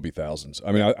done, it will be thousands.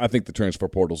 I mean, I think the transfer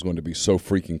portal is going to be so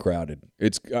freaking crowded.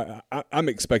 I'm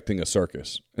expecting a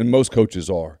circus, and most coaches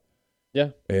are.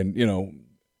 Yeah. And, and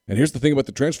here's the thing about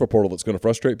the transfer portal that's going to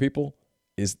frustrate people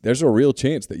is there's a real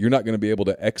chance that you're not going to be able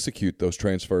to execute those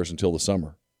transfers until the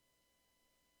summer.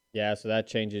 Yeah, so that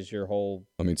changes your whole.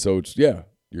 I mean, so it's you're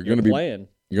going to be plan.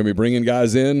 You're going to be bringing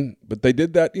guys in, but they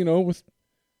did that, with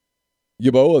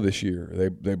Yeboah this year.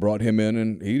 They brought him in,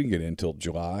 and he didn't get in until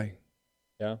July.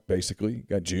 Yeah, basically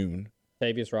got June.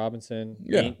 Tavius Robinson,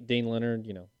 yeah, Dean Leonard,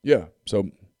 Yeah, so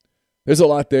there's a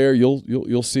lot there.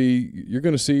 You'll see. You're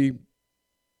going to see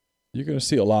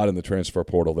a lot in the transfer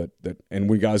portal that and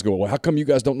when guys go, well, how come you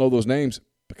guys don't know those names?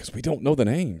 Because we don't know the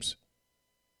names.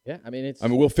 Yeah, I mean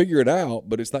we'll figure it out,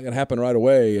 but it's not going to happen right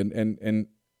away. And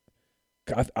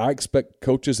I expect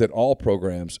coaches at all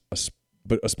programs,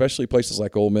 but especially places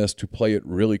like Ole Miss, to play it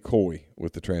really coy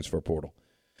with the transfer portal.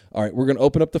 All right, we're going to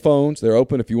open up the phones. They're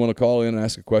open if you want to call in and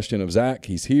ask a question of Zach.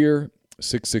 He's here,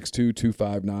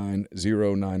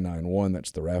 662-259-0991.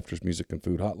 That's the Rafters Music and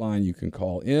Food Hotline. You can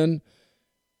call in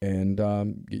and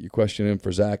get your question in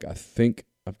for Zach. I think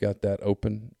I've got that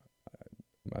open.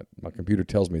 My computer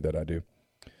tells me that I do.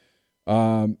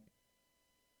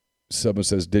 Someone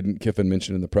says, didn't Kiffin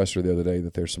mention in the presser the other day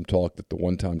that there's some talk that the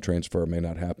one-time transfer may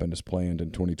not happen as planned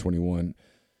in 2021?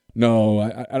 No,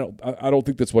 I don't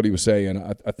think that's what he was saying.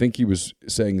 I think he was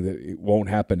saying that it won't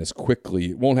happen as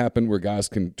quickly. It won't happen where guys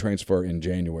can transfer in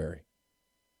January.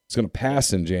 It's going to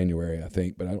pass in January, I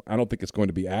think, but I don't think it's going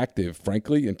to be active,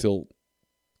 frankly, until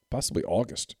possibly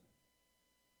August,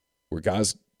 where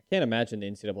guys I can't imagine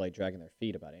the NCAA dragging their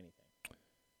feet about anything.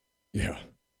 Yeah.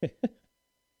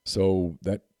 So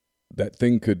that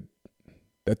thing could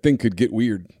get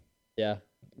weird. Yeah.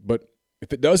 But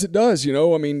if it does, it does.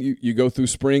 You go through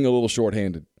spring a little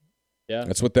shorthanded. Yeah.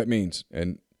 That's what that means.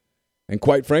 And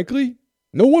quite frankly,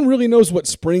 no one really knows what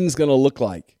spring's going to look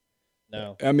like.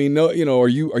 No. I mean, no. Are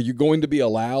you going to be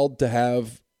allowed to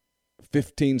have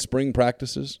 15 spring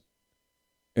practices?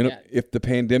 And if the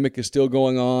pandemic is still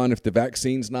going on, if the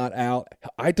vaccine's not out,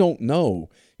 I don't know.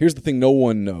 Here's the thing: no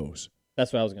one knows.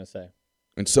 That's what I was going to say.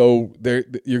 And so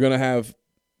you're going to have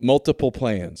multiple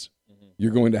plans. Mm-hmm.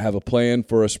 You're going to have a plan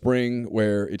for a spring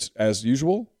where it's as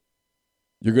usual.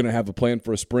 You're going to have a plan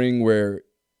for a spring where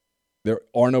there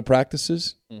are no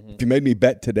practices. Mm-hmm. If you made me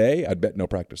bet today, I'd bet no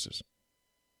practices.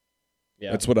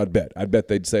 Yeah. That's what I'd bet. I'd bet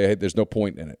they'd say, hey, there's no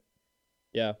point in it.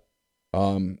 Yeah.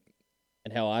 And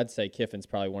hell, I'd say Kiffin's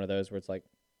probably one of those where it's like,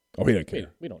 oh, he doesn't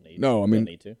care. We don't need. No, I mean, we don't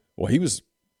need to. Well, he was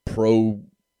pro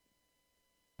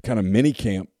kind of mini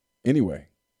camp anyway.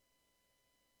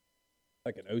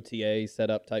 Like an OTA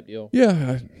setup type deal?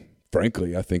 Yeah.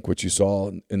 Frankly, I think what you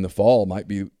saw in the fall might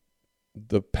be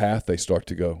the path they start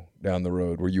to go down the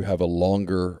road, where you have a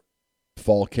longer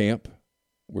fall camp,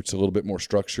 which is a little bit more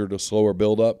structured, a slower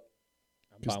build-up.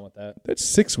 I'm fine with that. That's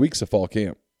 6 weeks of fall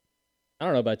camp. I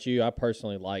don't know about you. I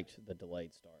personally liked the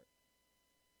delayed start.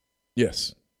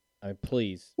 Yes. I mean,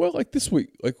 please. Well, like this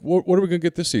week, like what are we going to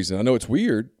get this season? I know it's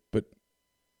weird, but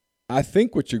I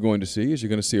think what you're going to see is you're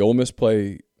going to see Ole Miss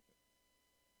play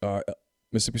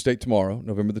Mississippi State tomorrow,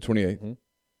 November the 28th. Mm-hmm.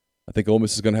 I think Ole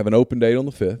Miss is going to have an open date on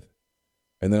the 5th.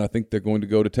 And then I think they're going to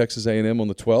go to Texas A&M on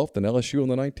the 12th and LSU on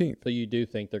the 19th. So you do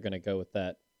think they're going to go with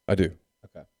that? I do.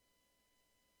 Okay.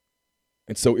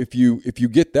 And so if you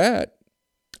get that,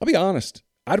 I'll be honest,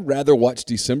 I'd rather watch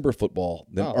December football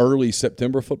than early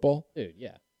September football. Dude,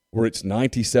 yeah. Where it's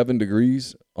 97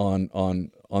 degrees on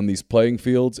these playing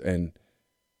fields, and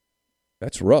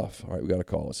that's rough. All right, we got a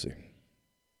call. Let's see.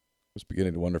 I was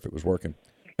beginning to wonder if it was working.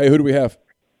 Hey, who do we have?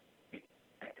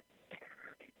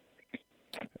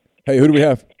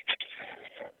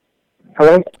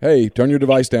 Hello? Hey, turn your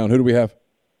device down. Who do we have?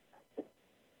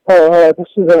 Oh, this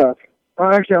is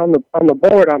actually on the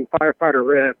board. I'm firefighter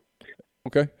Red.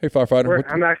 Okay. Hey, firefighter.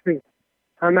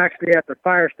 I'm actually at the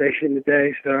fire station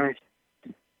today, so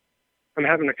I'm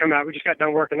having to come out. We just got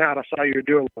done working out. I saw you were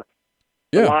doing the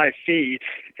live feed,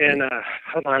 and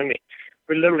hold on a minute.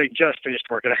 We literally just finished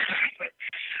working out.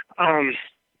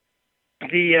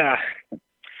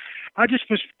 I just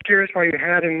was curious why you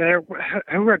had in there.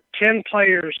 Who are 10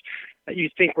 players that you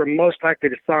think were most likely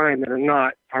to sign that are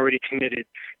not already committed?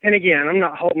 And again, I'm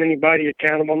not holding anybody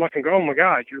accountable. I'm not going to go, oh my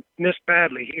God, you missed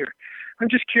badly here. I'm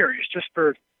just curious, just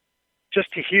to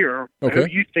hear who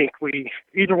you think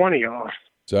either one of y'all,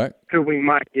 Zach, who we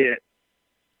might get.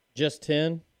 Just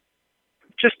 10?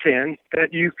 Just 10 that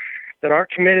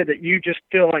aren't committed that you just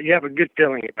feel like you have a good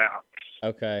feeling about.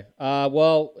 Okay.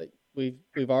 Well,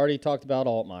 we've already talked about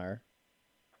Altmaier.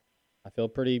 I feel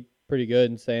pretty good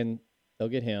in saying They'll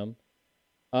get him.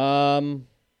 I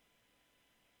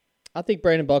think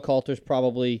Brandon Buckhalter's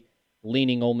probably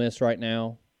leaning Ole Miss right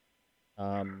now.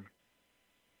 I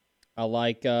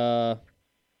like. Let's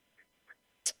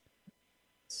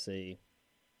see.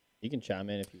 You can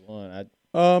chime in if you want.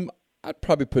 I'd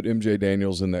probably put MJ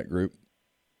Daniels in that group.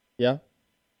 Yeah.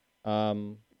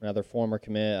 Another former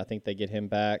commit. I think they get him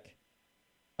back.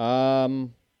 I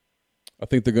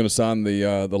think they're going to sign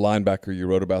the linebacker you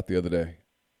wrote about the other day.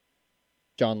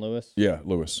 John Lewis. Yeah,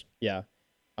 Lewis. Yeah.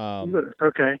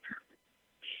 Okay.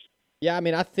 Yeah, I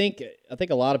mean, I think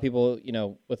a lot of people,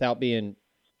 without being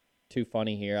too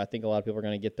funny here, I think a lot of people are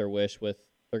going to get their wish with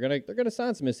they're going to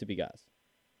sign some Mississippi guys,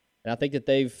 and I think that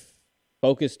they've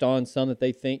focused on some that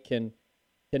they think can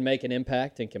make an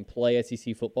impact and can play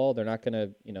SEC football. They're not going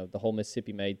to, the whole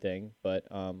Mississippi made thing, but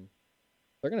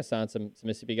they're going to sign some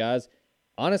Mississippi guys.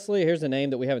 Honestly, here's a name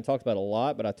that we haven't talked about a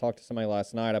lot, but I talked to somebody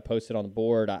last night. I posted on the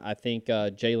board. I think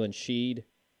Jalen Sheed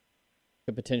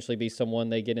could potentially be someone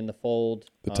they get in the fold.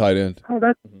 The tight end. Oh,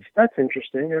 that's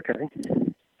interesting. Okay.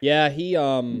 Yeah, I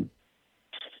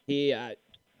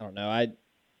don't know.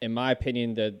 In my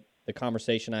opinion, the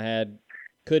conversation I had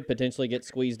could potentially get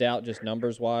squeezed out just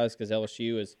numbers-wise because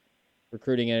LSU is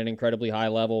recruiting at an incredibly high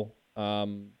level.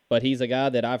 But he's a guy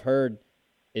that I've heard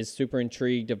is super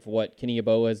intrigued of what Kenny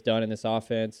Yeboah has done in this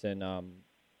offense, and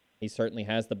he certainly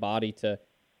has the body to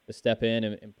step in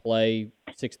and play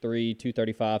 6'3",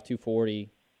 235, 240,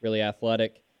 really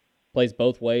athletic. Plays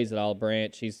both ways at Olive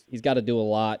Branch. He's got to do a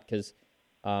lot because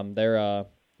they're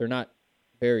not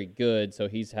very good, so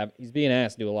he's being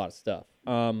asked to do a lot of stuff.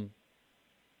 I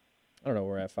don't know,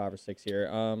 we're at 5 or 6 here.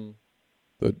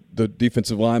 The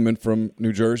defensive lineman from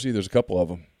New Jersey, there's a couple of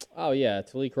them. Oh, yeah,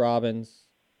 Talik Robbins.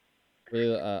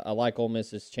 Really, I like Ole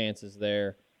Miss's chances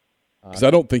there. Because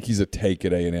I don't think he's a take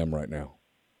at A&M right now.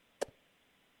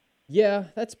 Yeah,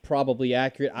 that's probably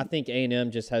accurate. I think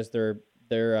A&M just has their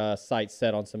sights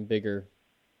set on some bigger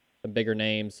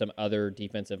names, some other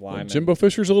defensive linemen. Jimbo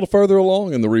Fisher's a little further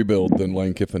along in the rebuild than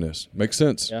Lane Kiffin is. Makes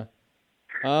sense. Yeah.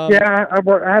 I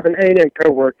have an A&M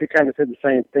coworker who kind of said the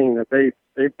same thing, that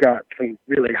they've got some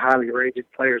really highly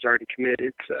rated players already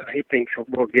committed, so he thinks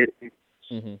we'll get him.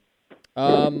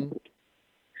 Mm-hmm.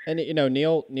 And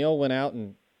Neal went out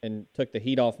and took the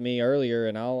heat off me earlier,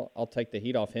 and I'll take the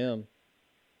heat off him.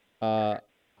 I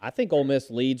think Ole Miss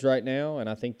leads right now, and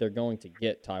I think they're going to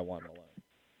get Tywan Malone.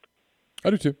 I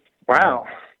do too. Wow,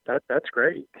 that's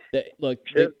great.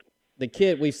 The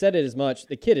kid, we've said it as much,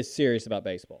 the kid is serious about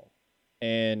baseball.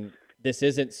 And this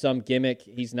isn't some gimmick.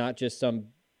 He's not just some,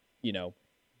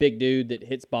 big dude that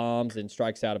hits bombs and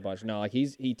strikes out a bunch. No,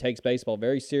 he takes baseball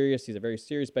very serious. He's a very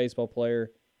serious baseball player.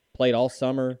 Played all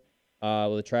summer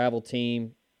with a travel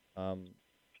team.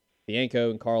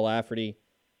 Bianco and Carl Lafferty.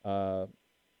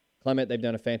 Clement, they've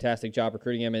done a fantastic job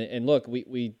recruiting him. And look,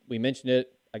 we mentioned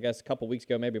it, I guess, a couple weeks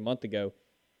ago, maybe a month ago.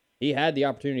 He had the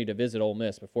opportunity to visit Ole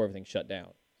Miss before everything shut down.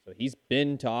 So he's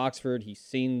been to Oxford. He's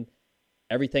seen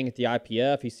everything at the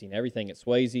IPF. He's seen everything at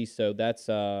Swayze. So that's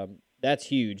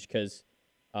huge because,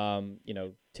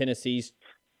 Tennessee's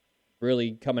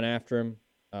really coming after him.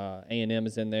 A&M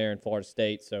is in there and Florida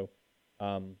State. So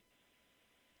I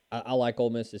like Ole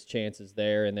Miss's chances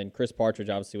there. And then Chris Partridge,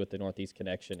 obviously, with the Northeast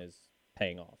connection, is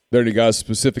paying off. There any guys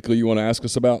specifically you want to ask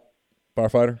us about,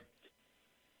 Firefighter?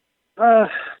 Let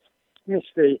me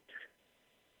see.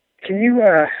 Can you,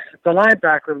 the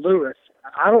linebacker, Lewis,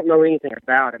 I don't know anything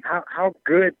about him. How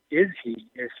good is he?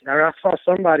 I saw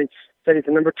somebody said he's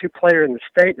the number 2 player in the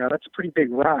state now. That's a pretty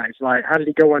big rise. Like, how did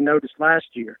he go unnoticed last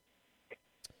year?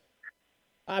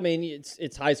 I mean,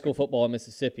 it's high school football in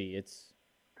Mississippi. It's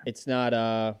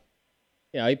not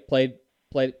he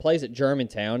plays at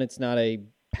Germantown. It's not a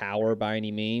power by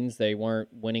any means. They weren't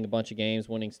winning a bunch of games,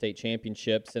 winning state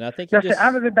championships, and I think I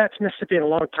haven't been back to Mississippi in a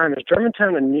long time. Is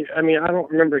Germantown I don't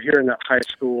remember hearing that high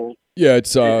school. Yeah,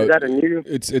 it's is that a new?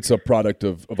 It's a product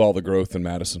of all the growth in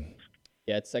Madison.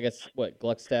 Yeah, it's, I guess, what,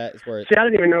 Gluckstadt is where it's... See, I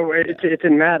didn't even know it's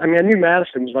in Madison. I knew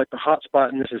Madison was like the hot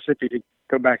spot in Mississippi to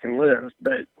go back and live,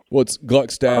 but... Well, it's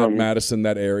Gluckstadt, Madison,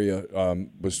 that area.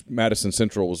 Was Madison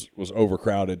Central was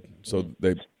overcrowded, so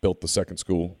they built the second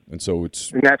school, and so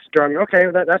it's... And that's German. Okay,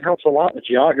 that helps a lot with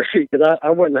geography, because I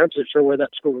wasn't 100% sure where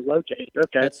that school was located.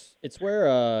 Okay. It's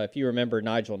where, if you remember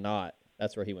Nigel Knott,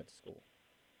 that's where he went to school.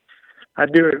 I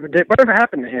do. Whatever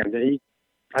happened to him?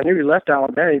 I knew he left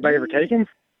Alabama. Anybody ever take him?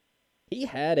 He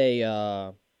had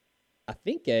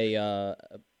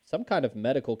some kind of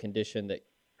medical condition that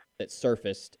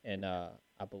surfaced, and I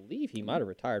believe he might have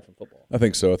retired from football. I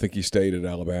think so. I think he stayed at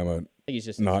Alabama. I think he's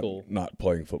just in school. Not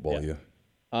playing football, yeah.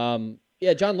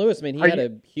 John Lewis, he had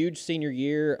a huge senior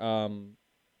year.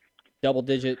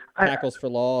 double-digit tackles for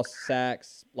loss,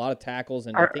 sacks, a lot of tackles,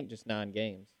 and I think just 9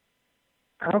 games.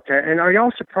 Okay, and are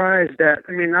y'all surprised that,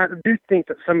 I mean, I do think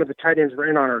that some of the tight ends we're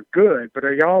in on are good, but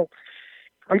are y'all,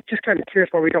 I'm just kind of curious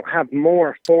why we don't have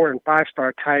more 4- and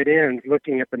 5-star tight ends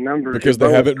looking at the numbers. Because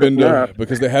they haven't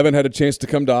because they haven't had a chance to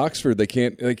come to Oxford. They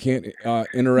can't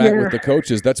interact with the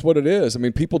coaches. That's what it is. I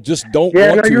mean, people just don't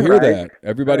want to hear that.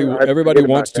 Everybody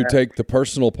wants to take the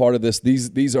personal part of this.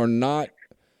 These are not,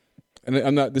 and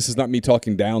I'm not. This is not me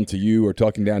talking down to you or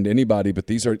talking down to anybody, but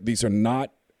these are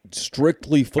not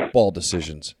strictly football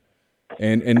decisions.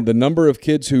 And the number of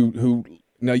kids who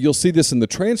now you'll see this in the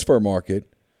transfer market,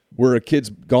 where a kid's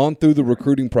gone through the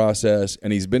recruiting process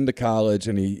and he's been to college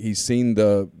and he's seen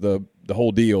the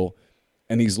whole deal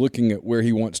and he's looking at where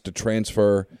he wants to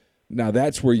transfer. Now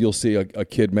that's where you'll see a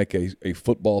kid make a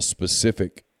football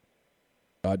specific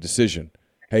decision.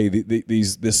 Hey,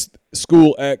 this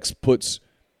school X puts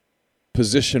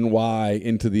position Y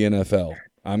into the NFL.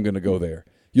 I'm going to go there.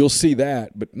 You'll see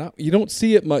that, but you don't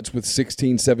see it much with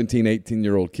 16, 17,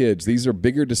 18-year-old kids. These are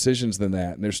bigger decisions than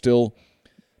that, and there's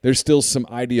still some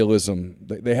idealism.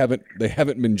 They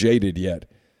haven't been jaded yet.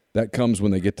 That comes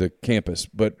when they get to campus,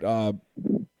 but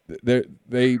they're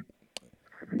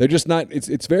just not.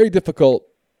 It's very difficult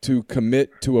to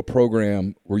commit to a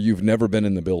program where you've never been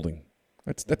in the building.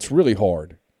 That's really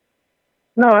hard.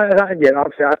 No, I get it.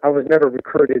 Obviously, I was never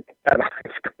recruited at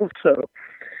high school. So,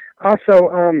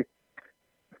 also,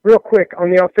 real quick,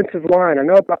 on the offensive line, I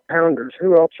know about Pounders.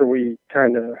 Who else are we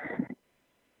kind of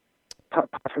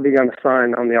possibly going to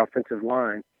sign on the offensive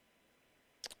line?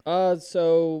 And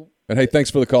hey, thanks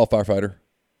for the call, firefighter.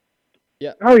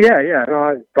 Yeah. Oh, yeah. No,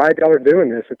 I'm glad y'all are doing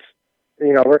this. It's,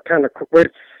 we're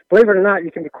believe it or not,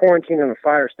 you can be quarantined in a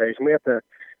fire station. We have to,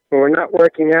 when we're not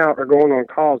working out or going on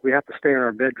calls, we have to stay in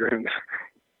our bedrooms.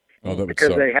 Oh, that would because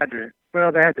suck. they had to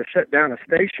shut down a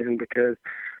station because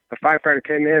a firefighter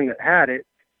came in that had it,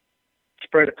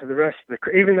 spread it to the rest of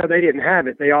the, even though they didn't have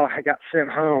it, they all got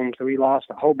sent home. So we lost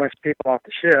a whole bunch of people off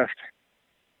the shift.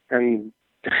 And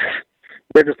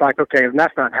we're just like, okay,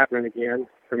 that's not happening again.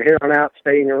 From here on out,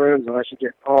 stay in your rooms unless you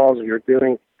get calls or you're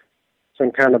doing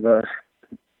some kind of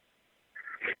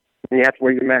and you have to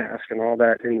wear your mask and all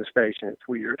that in the station. It's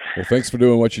weird. Well, thanks for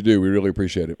doing what you do. We really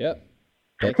appreciate it. Yep.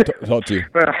 Talk to you.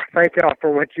 Well, thank y'all for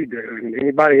what you do. And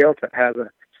anybody else that has a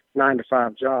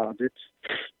 9-to-5 job,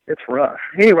 it's rough.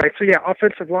 Anyway, so yeah,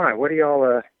 offensive line. What are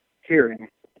y'all hearing?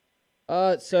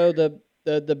 So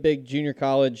the big junior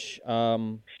college,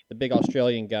 the big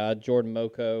Australian guy, Jordan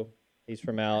Moko, he's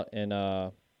from out in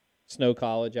Snow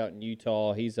College out in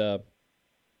Utah. He's a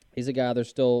guy they're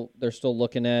still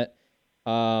looking at.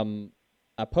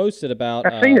 I posted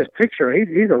about. I've seen his picture.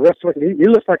 He's a rough looking. He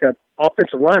looks like an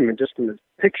offensive lineman just in his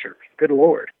picture. Good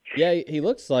Lord. Yeah, he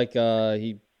looks like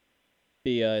he'd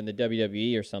be in the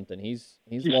WWE or something. He's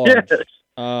large. Yes.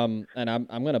 And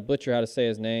I'm gonna butcher how to say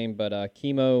his name, but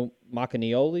Kimo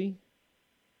Makanioli.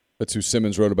 That's who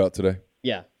Simmons wrote about today.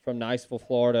 Yeah, from Niceville,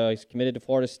 Florida. He's committed to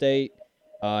Florida State.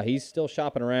 He's still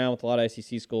shopping around with a lot of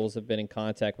SEC schools. Have been in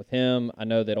contact with him. I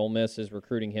know that Ole Miss is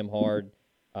recruiting him hard.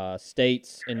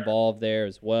 State's involved there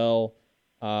as well.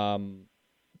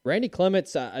 Randy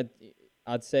Clements, I'd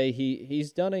say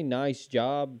he's done a nice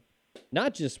job,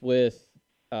 not just with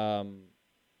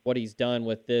what he's done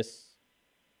with this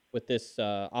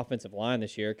offensive line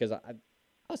this year. Because I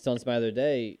was telling somebody the other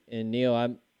day, and Neal, I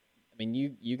mean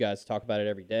you guys talk about it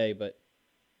every day, but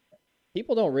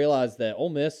people don't realize that Ole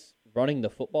Miss running the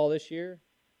football this year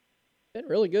been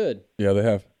really good. Yeah, they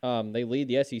have. They lead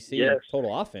the SEC in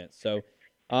total offense. So.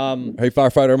 Hey,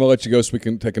 firefighter, I'm going to let you go so we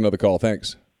can take another call.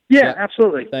 Thanks. Yeah,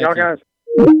 absolutely. Thank y'all you. guys.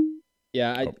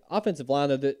 Yeah, offensive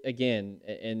line, again,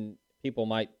 and people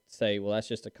might say, well, that's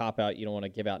just a cop-out. You don't want to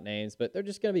give out names. But they're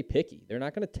just going to be picky. They're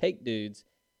not going to take dudes.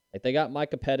 Like they got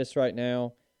Micah Pettis right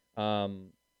now,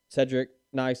 Cedric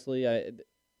Nicely.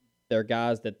 They're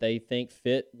guys that they think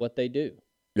fit what they do.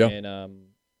 Yeah. And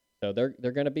so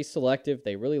they're going to be selective.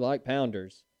 They really like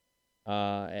Pounders.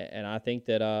 And I think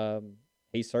that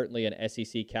he's certainly an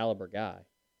SEC caliber guy.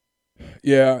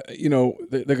 Yeah,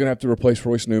 they're going to have to replace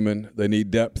Royce Newman. They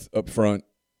need depth up front.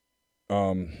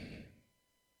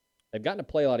 They've gotten to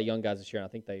play a lot of young guys this year, and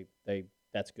I think they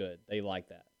that's good. They like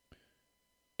that.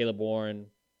 Caleb Warren.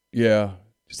 Yeah,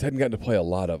 just hadn't gotten to play a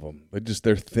lot of them.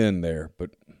 They're thin there,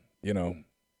 but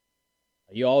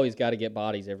you always got to get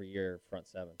bodies every year front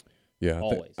seven. Yeah,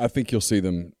 always. I think you'll see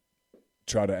them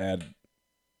try to add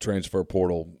transfer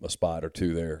portal a spot or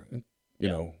two there. You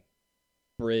know,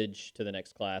 bridge to the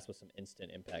next class with some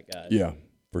instant impact guys. Yeah,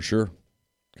 for sure.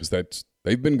 Because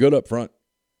they've been good up front.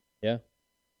 Yeah,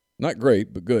 not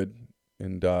great, but good.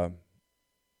 And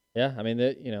yeah, I mean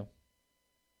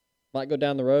might go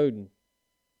down the road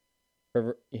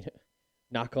and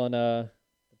knock on the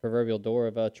proverbial door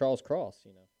of Charles Cross.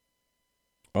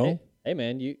 Oh, hey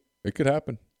man, it could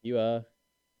happen.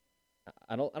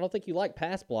 I don't think you like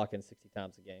pass blocking 60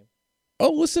 times a game.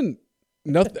 Oh, listen,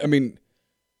 nothing. I mean,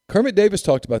 Kermit Davis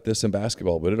talked about this in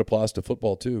basketball, but it applies to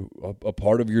football too. A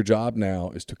part of your job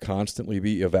now is to constantly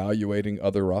be evaluating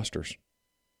other rosters.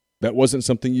 That wasn't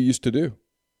something you used to do.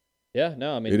 Yeah,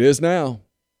 no, I mean it is now.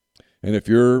 And if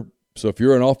you're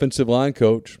an offensive line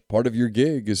coach, part of your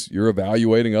gig is you're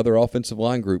evaluating other offensive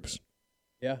line groups.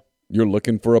 Yeah, you're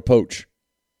looking for a poach.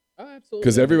 Oh, absolutely.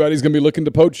 Because everybody's going to be looking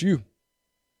to poach you.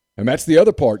 And that's the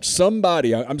other part.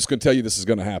 Somebody, I'm just going to tell you this is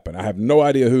going to happen. I have no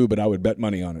idea who, but I would bet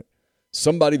money on it.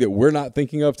 Somebody that we're not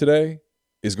thinking of today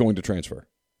is going to transfer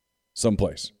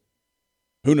someplace.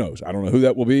 Who knows? I don't know who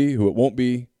that will be, who it won't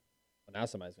be. Well, now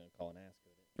somebody's going to call and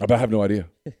ask. I have no idea.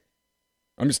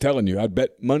 I'm just telling you, I'd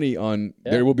bet money on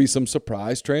there will be some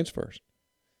surprise transfers.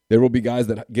 There will be guys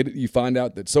that you find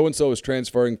out that so-and-so is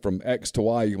transferring from X to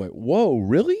Y. You're like, whoa,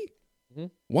 really? Mm-hmm.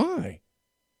 Why?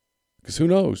 Because who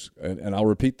knows? And I'll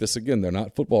repeat this again. They're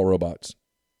not football robots.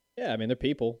 Yeah, I mean, they're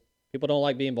people. People don't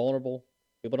like being vulnerable.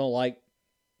 People don't like,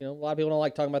 a lot of people don't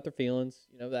like talking about their feelings.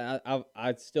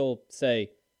 I'd still say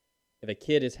if a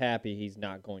kid is happy, he's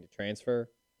not going to transfer.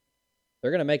 They're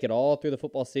going to make it all through the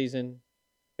football season,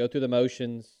 go through the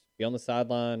motions, be on the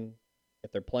sideline.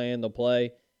 If they're playing, they'll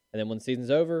play. And then when the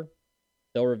season's over,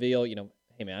 they'll reveal,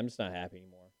 hey, man, I'm just not happy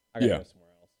anymore. I got to go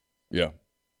somewhere else. Yeah.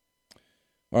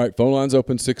 All right, phone line's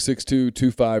open,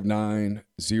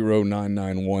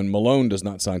 662-259-0991. Malone does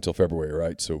not sign till February,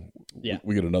 right? So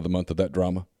we get another month of that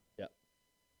drama. Yeah.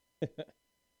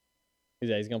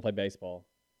 He's going to play baseball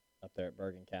up there at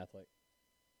Bergen Catholic.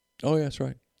 Oh, yeah, that's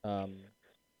right.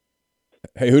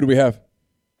 Hey, who do we have?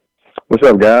 What's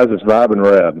up, guys? It's Vibe and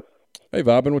Reb. Hey,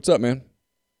 Vibin, what's up, man?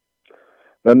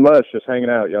 Nothing much, just hanging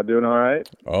out. Y'all doing all right?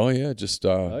 Oh, yeah, just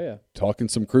talking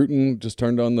some Cruton. Just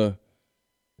turned on the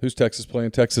who's Texas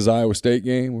playing? Texas-Iowa State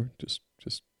game. We're just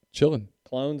chilling.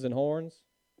 Clones and horns.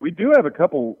 We do have a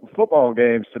couple football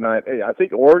games tonight. Hey, I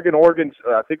think Oregon's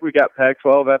I think we got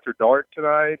Pac-12 after dark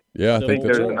tonight. Yeah, I think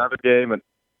there's another game at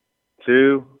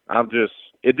 2.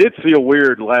 It did feel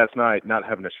weird last night not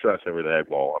having to stress over the Egg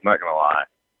Bowl. I'm not going to lie.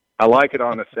 I like it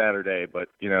on a Saturday, but,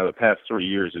 the past 3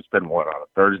 years it's been on a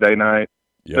Thursday night?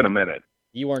 It's been a minute.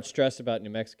 You weren't stressed about New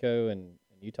Mexico and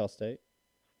Utah State?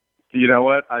 You know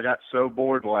what? I got so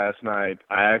bored last night,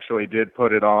 I actually did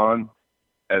put it on,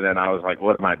 and then I was like,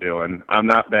 what am I doing? I'm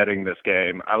not betting this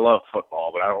game. I love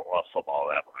football, but I don't love football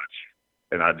that much.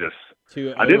 And I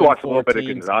did watch a little bit of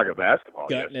Gonzaga basketball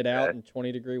gutting yesterday. It out in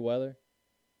 20-degree weather?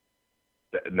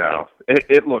 No.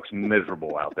 It looks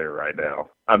miserable out there right now.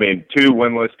 I mean, 2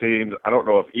 winless teams. I don't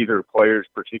know if either players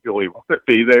particularly want to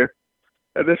be there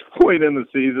at this point in the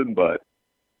season, but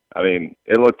I mean,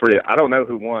 it looked pretty. I don't know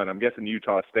who won. I'm guessing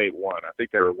Utah State won. I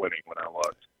think they were winning when I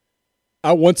looked.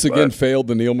 I once again failed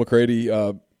the Neal McCready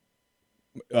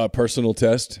personal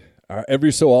test.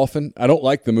 Every so often, I don't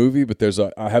like the movie, but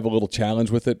I have a little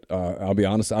challenge with it. I'll be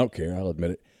honest, I don't care. I'll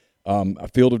admit it.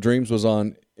 Field of Dreams was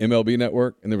on MLB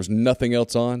Network, and there was nothing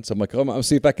else on. So I'm like, I'll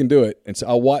see if I can do it. And so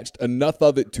I watched enough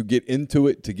of it to get into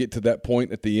it, to get to that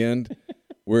point at the end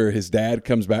where his dad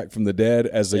comes back from the dead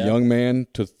as a young man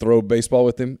to throw baseball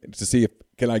with him, to see if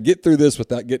can I get through this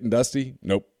without getting dusty.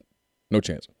 Nope, no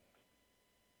chance.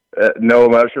 No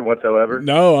emotion whatsoever.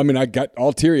 No, I mean, I got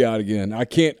all teary-eyed again. I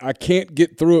can't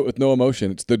get through it with no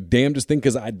emotion. It's the damnedest thing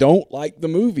because I don't like the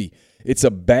movie. It's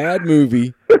a bad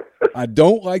movie. I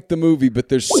don't like the movie, but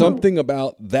there's something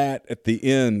about that at the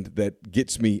end that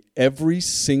gets me every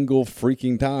single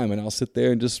freaking time, and I'll sit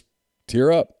there and just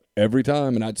tear up every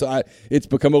time. And it's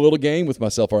become a little game with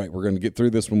myself. All right, we're going to get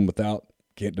through this one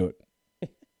can't do it.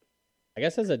 I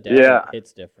guess as a dad,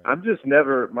 it's different. I'm just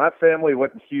my family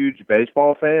wasn't huge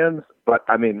baseball fans, but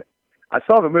I mean, I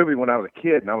saw the movie when I was a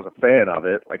kid and I was a fan of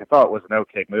it. Like, I thought it was an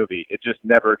okay movie. It just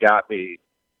never got me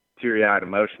teary-eyed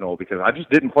emotional because I just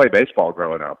didn't play baseball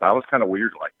growing up. I was kind of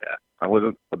weird like that. I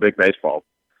wasn't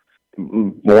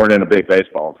born in a big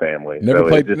baseball family.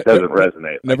 It just doesn't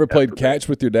resonate. Never played catch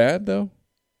with your dad, though?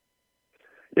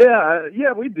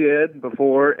 Yeah, we did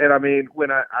before. And I mean,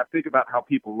 when I think about how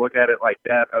people look at it like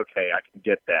that, okay, I can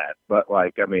get that. But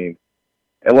like, I mean,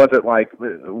 it wasn't like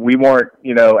we weren't,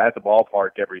 at the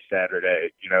ballpark every Saturday,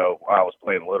 while I was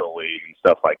playing Little League and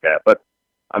stuff like that. But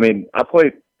I mean, I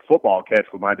played football catch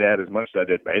with my dad as much as I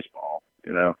did baseball,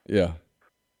 Yeah.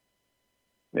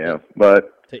 Yeah,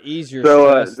 but to ease your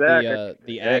stress, Zach,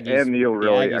 the Aggies and Neal,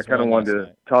 really, I kind of wanted to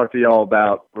night. talk to y'all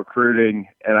about recruiting,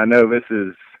 and I know this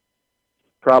is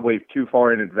probably too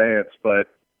far in advance, but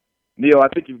Neal, I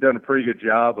think you've done a pretty good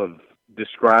job of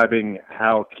describing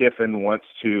how Kiffin wants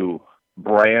to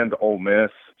brand Ole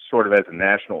Miss sort of as a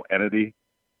national entity.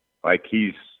 Like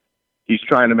he's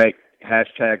trying to make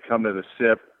hashtag come to the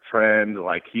SIP trend.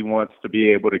 Like he wants to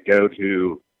be able to go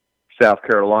to South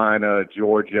Carolina,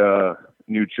 Georgia,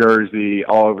 New Jersey,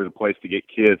 all over the place to get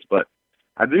kids. But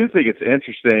I do think it's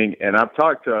interesting, and I've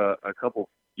talked to a couple,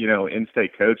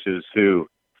 in-state coaches who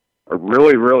are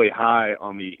really, really high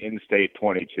on the in-state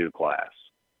 22 class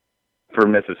for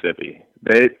Mississippi.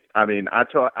 I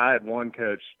had one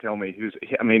coach tell me he's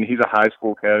a high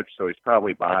school coach, so he's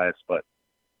probably biased, but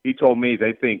he told me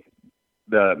they think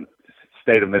the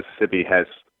state of Mississippi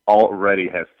already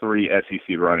has 3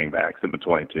 SEC running backs in the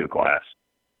 22 class,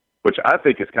 which I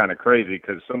think is kind of crazy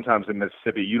because sometimes in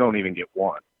Mississippi you don't even get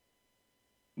one.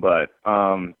 But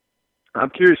I'm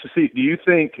curious to see, do you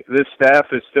think this staff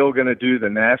is still going to do the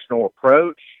national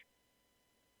approach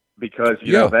because,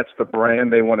 that's the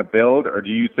brand they want to build? Or do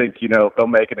you think, they'll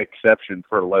make an exception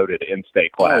for a loaded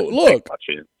in-state class?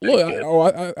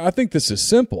 I think this is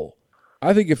simple.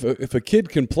 I think if a kid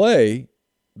can play,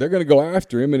 they're going to go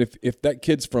after him. And if that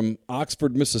kid's from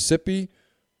Oxford, Mississippi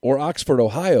or Oxford,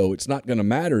 Ohio, it's not going to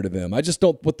matter to them.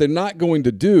 What they're not going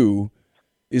to do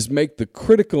is make the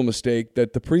critical mistake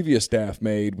that the previous staff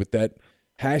made with that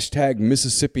hashtag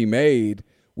Mississippi made,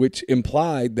 which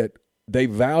implied that they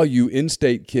value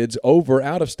in-state kids over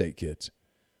out-of-state kids.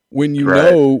 When you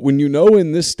know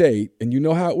in this state, and you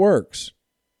know how it works,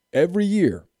 every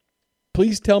year,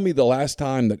 please tell me the last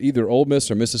time that either Ole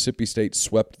Miss or Mississippi State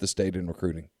swept the state in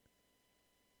recruiting.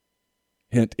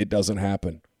 Hint, it doesn't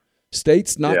happen.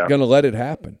 State's not going to let it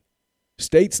happen.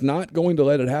 State's not going to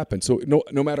let it happen. So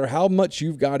no matter how much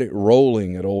you've got it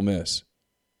rolling at Ole Miss,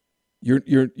 you're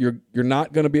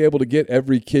not going to be able to get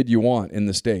every kid you want in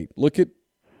the state. Look at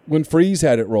when Freeze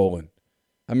had it rolling.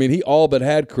 I mean, he all but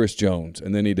had Chris Jones,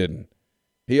 and then he didn't.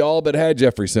 He all but had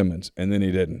Jeffrey Simmons, and then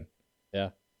he didn't. Yeah.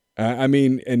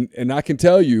 And I can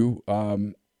tell you,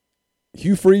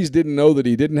 Hugh Freeze didn't know that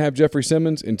he didn't have Jeffrey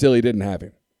Simmons until he didn't have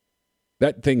him.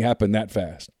 That thing happened that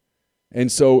fast. And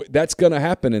so that's going to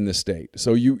happen in this state.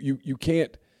 So you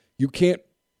can't you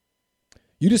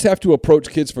just have to approach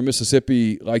kids from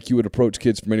Mississippi like you would approach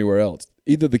kids from anywhere else.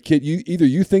 Either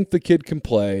you think the kid can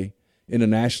play in a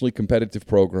nationally competitive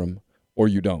program or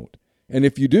you don't. And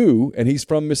if you do and he's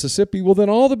from Mississippi, well then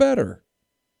all the better.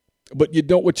 But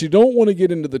what you don't want to get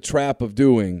into the trap of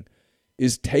doing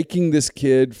is taking this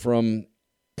kid from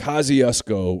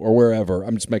Kosciuszko or wherever,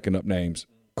 I'm just making up names,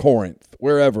 Corinth,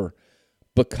 wherever,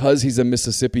 because he's a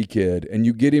Mississippi kid, and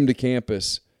you get him to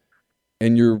campus,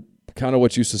 and you're kind of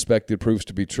what you suspected proves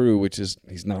to be true, which is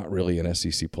he's not really an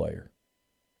SEC player.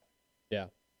 Yeah.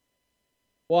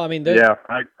 Well, I mean, they're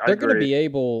going to be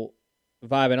able,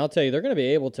 Vibe, and I'll tell you, they're going to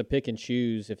be able to pick and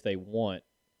choose if they want,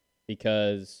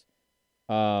 because,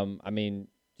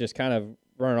 just kind of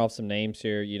running off some names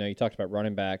here. You talked about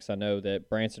running backs. I know that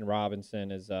Branson Robinson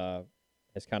has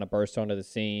kind of burst onto the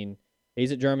scene.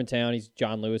 He's at Germantown. He's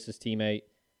John Lewis's teammate.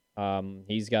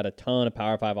 He's got a ton of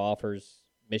Power 5 offers: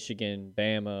 Michigan,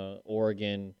 Bama,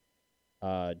 Oregon,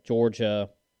 Georgia,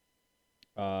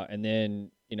 and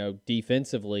then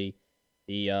defensively,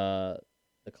 the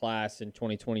class in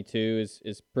 2022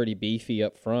 is pretty beefy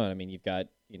up front. I mean, you've got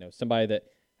somebody that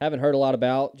haven't heard a lot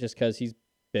about just because he's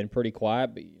been pretty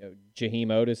quiet, but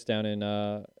Jaheim Otis down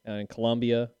in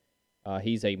Columbia,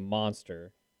 he's a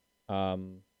monster.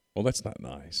 Well, that's not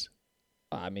nice.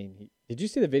 I mean, did you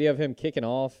see the video of him kicking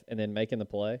off and then making the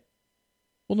play?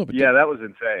 Well, no, but that was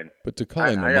insane. But to call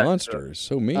him a monster is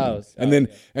so mean. And then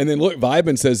look,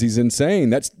 Vibin says he's insane.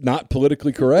 That's not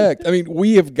politically correct. I mean,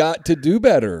 we have got to do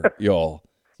better, y'all.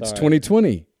 It's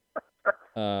 2020.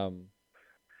 I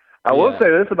will say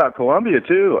this about Columbia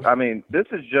too. I mean, this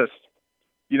is just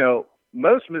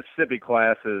most Mississippi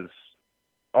classes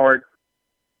aren't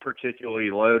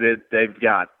particularly loaded. They've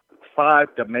got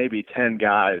 5 to maybe 10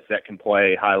 guys that can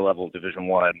play high-level Division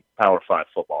I Power 5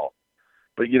 football.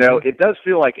 But, it does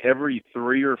feel like every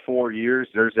 3 or 4 years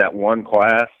there's that one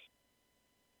class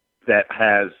that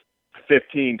has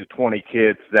 15 to 20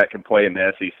 kids that can play in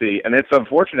the SEC. And it's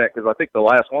unfortunate because I think the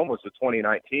last one was the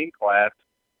 2019 class.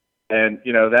 And,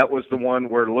 that was the one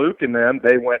where Luke and them,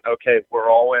 they went, okay, we're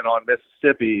all in on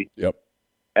Mississippi. Yep.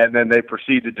 And then they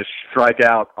proceeded to strike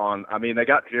out on, they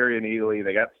got Jerry and Ely,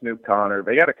 they got Snoop Connor,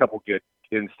 they got a couple good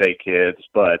in-state kids,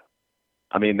 but,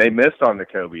 they missed on the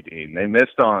Kobe Dean. They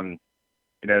missed on,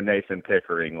 Nathan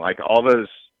Pickering, like all those,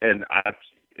 and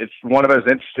it's one of those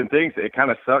interesting things. It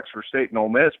kind of sucks for State and Ole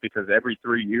Miss because every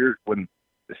 3 years when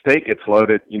the state gets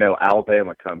loaded,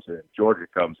 Alabama comes in, Georgia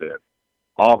comes in,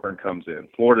 Auburn comes in,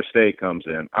 Florida State comes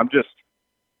in.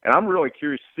 And I'm really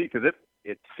curious to see because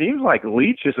it seems like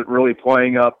Leach isn't really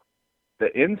playing up the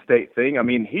in-state thing. I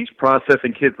mean, he's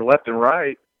processing kids left and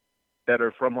right that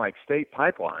are from like state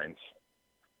pipelines.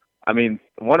 I mean,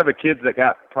 one of the kids that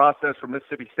got processed from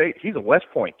Mississippi State, he's a West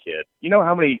Point kid. You know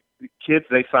how many kids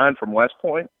they signed from West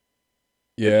Point?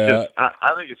 Yeah,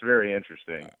 I think it's very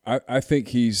interesting. I think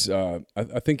he's I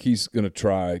think he's going to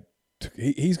try.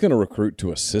 He's going to recruit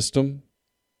to a system,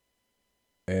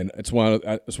 and it's one of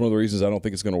the reasons I don't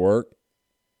think it's going to work.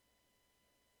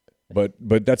 But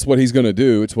that's what he's going to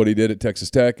do. It's what he did at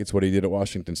Texas Tech. It's what he did at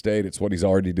Washington State. It's what he's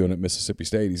already doing at Mississippi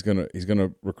State. He's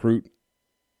gonna recruit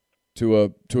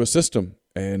to a system,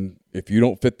 and if you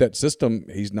don't fit that system,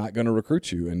 he's not going to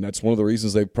recruit you. And that's one of the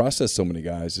reasons they've processed so many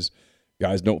guys is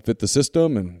guys don't fit the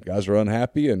system, and guys are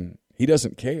unhappy, and he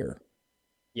doesn't care.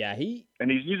 Yeah, he's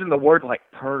using the word like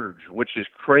purge, which is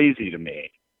crazy to me.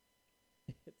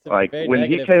 Like when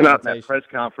he came out in that press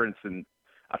conference, and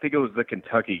I think it was the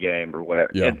Kentucky game or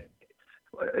whatever. Yeah. And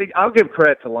I'll give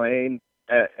credit to Lane,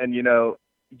 and you know,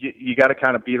 you got to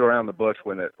kind of beat around the bush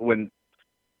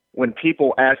when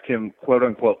people ask him quote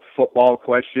unquote football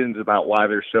questions about why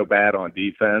they're so bad on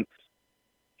defense.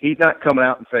 He's not coming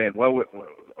out and saying, "Well,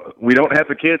 we don't have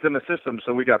the kids in the system,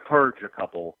 so we got purged a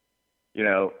couple." You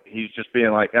know, he's just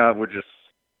being like, we're just,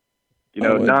 you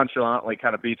know, nonchalantly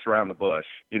kind of beats around the bush.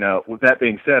 You know, with that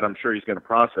being said, I'm sure he's going to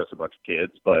process a bunch of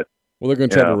kids, but. Well, they're going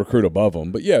to try to recruit above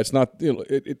them. But, yeah, it's not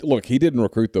look, he didn't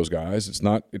recruit those guys. It's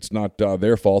not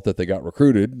their fault that they got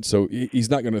recruited. So he's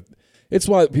not going to – it's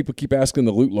why people keep asking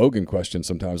the Lute Logan question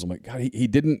sometimes. I'm like, God, he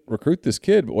didn't recruit this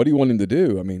kid, but what do you want him to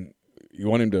do? I mean, you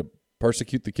want him to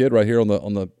persecute the kid right here on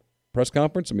the press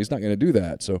conference? I mean, he's not going to do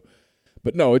that. So,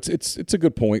 but, no, it's a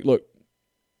good point. Look,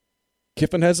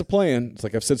 Kiffin has a plan. It's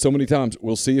like I've said so many times.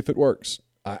 We'll see if it works.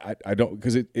 I don't –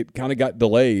 because it kind of got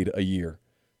delayed a year.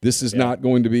 This is not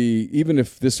going to be, even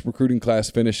if this recruiting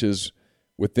class finishes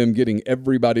with them getting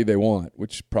everybody they want,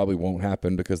 which probably won't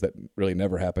happen because that really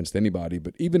never happens to anybody,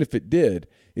 but even if it did,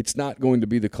 it's not going to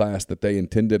be the class that they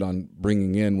intended on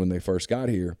bringing in when they first got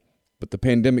here. But the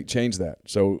pandemic changed that.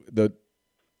 So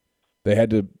they had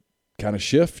to kind of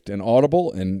shift and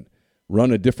audible and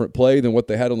run a different play than what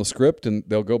they had on the script, and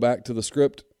they'll go back to the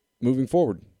script moving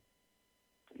forward.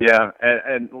 Yeah,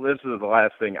 and this is the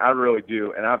last thing. I really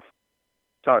do, and I've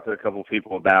talked to a couple of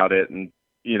people about it, and,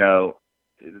 you know,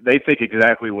 they think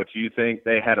exactly what you think.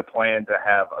 They had a plan to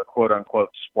have a quote-unquote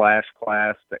splash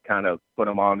class that kind of put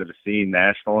them onto the scene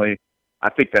nationally. I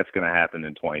think that's going to happen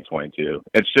in 2022.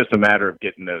 It's just a matter of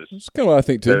getting those. That's kind of what I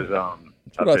think too.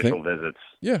 Those official visits.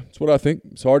 Yeah, that's what I think.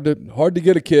 It's hard to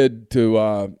get a kid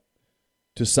to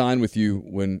sign with you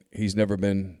when he's never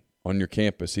been on your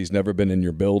campus. He's never been in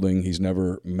your building. He's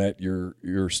never met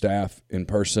your staff in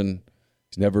person.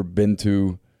 He's never been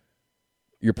to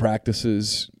your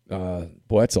practices.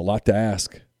 Boy, that's a lot to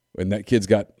ask. And that kid's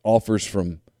got offers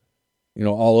from, you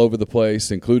know, all over the place,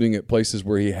 including at places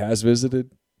where he has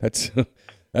visited. That's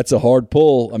a hard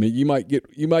pull. I mean, you might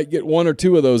get one or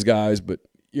two of those guys, but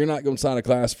you're not going to sign a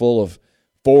class full of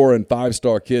 4- and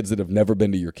 5-star kids that have never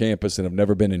been to your campus and have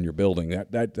never been in your building.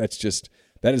 That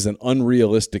is an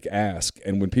unrealistic ask.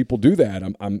 And when people do that,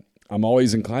 I'm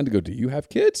always inclined to go, do you have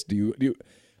kids? Do you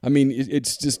I mean,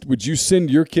 it's just, would you send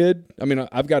your kid? I mean,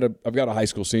 I've got a high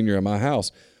school senior in my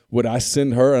house. Would I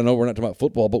send her? I know we're not talking about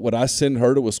football, but would I send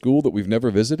her to a school that we've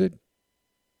never visited?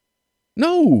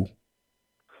 No.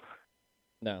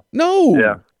 No.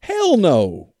 Yeah. Hell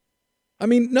no. I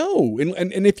mean, no.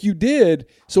 And if you did,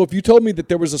 so if you told me that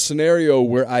there was a scenario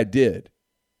where I did,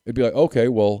 it'd be like, okay,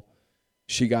 well,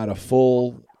 she got a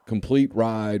full, complete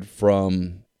ride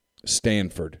from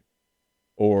Stanford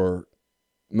or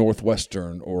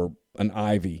Northwestern or an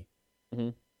Ivy. Mm-hmm.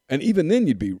 And even then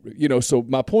you'd be, you know, so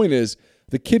my point is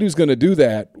the kid who's going to do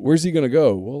that, where's he going to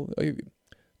go? Well,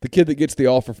 the kid that gets the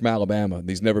offer from Alabama, and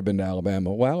he's never been to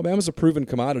Alabama. Well, Alabama's a proven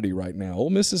commodity right now. Ole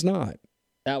Miss is not.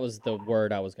 That was the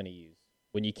word I was going to use.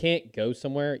 When you can't go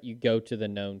somewhere, you go to the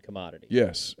known commodity.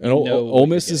 Yes. And Ole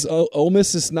Miss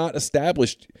is not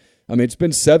established. I mean, it's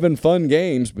been 7 fun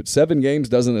games, but 7 games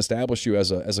doesn't establish you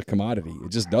as a commodity.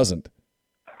 It just doesn't.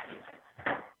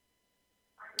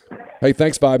 Hey,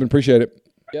 thanks, Vibe. Appreciate it.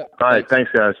 Yeah. All right.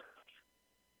 Thanks, guys.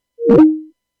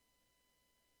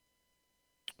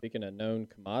 Speaking of known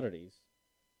commodities,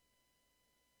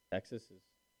 Texas has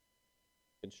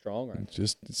been strong right now.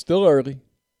 It's still early.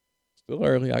 Still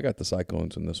early. I got the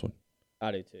Cyclones in this one.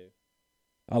 I do too.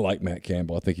 I like Matt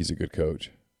Campbell. I think he's a good coach.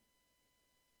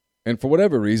 And for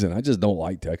whatever reason, I just don't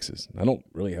like Texas. I don't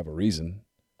really have a reason.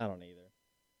 I don't either.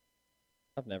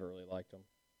 I've never really liked them.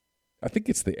 I think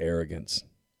it's the arrogance.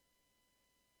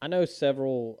 I know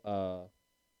several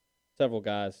several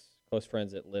guys, close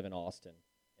friends that live in Austin,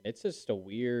 and it's just a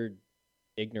weird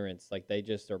ignorance. Like they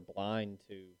just are blind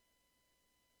to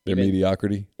Their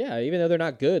mediocrity. Yeah, even though they're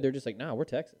not good, they're just like, nah, we're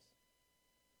Texas.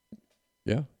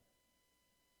 Yeah.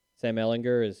 Sam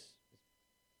Ehlinger is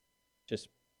just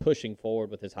pushing forward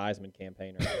with his Heisman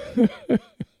campaign.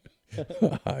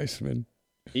 Heisman.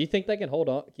 Do you think they can hold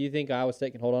on? Do you think Iowa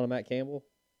State can hold on to Matt Campbell?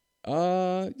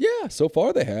 Yeah, so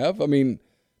far they have. I mean,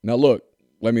 now look,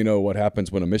 let me know what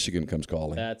happens when a Michigan comes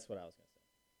calling. That's what I was going to say.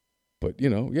 But,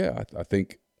 yeah, I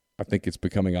think it's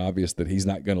becoming obvious that he's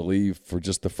not going to leave for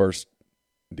just the first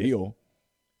deal.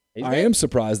 I am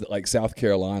surprised that, like, South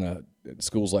Carolina,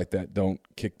 schools like that don't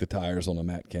kick the tires on a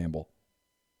Matt Campbell.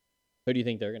 Who do you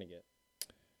think they're going to get?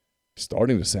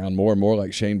 Starting to sound more and more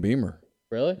like Shane Beamer.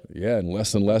 Really? Yeah, and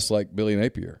less like Billy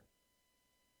Napier.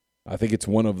 I think it's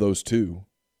one of those two.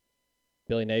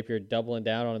 Billy Napier doubling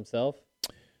down on himself?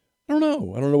 I don't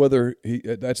know whether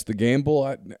that's the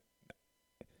gamble.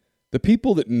 The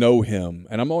people that know him,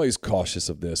 and I'm always cautious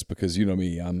of this because you know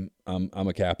me, I'm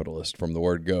a capitalist from the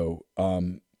word go.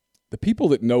 The people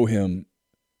that know him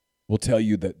will tell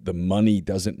you that the money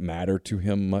doesn't matter to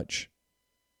him much.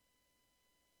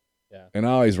 Yeah. And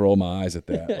I always roll my eyes at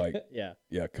that. Like,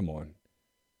 yeah, come on.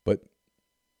 But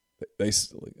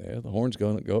the horn's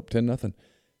going to go up 10-0.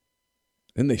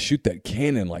 Then they shoot that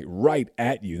cannon like right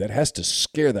at you. That has to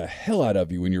scare the hell out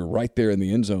of you when you're right there in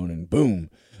the end zone and boom.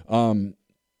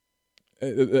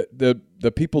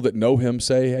 The people that know him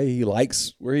say, hey, he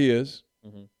likes where he is.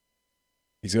 Mm-hmm.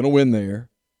 He's going to win there.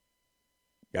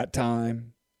 Got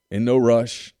time. In no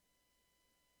rush.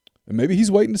 And maybe he's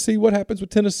waiting to see what happens with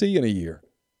Tennessee in a year.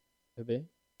 Could be.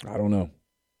 I don't know.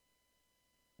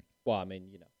 Well, I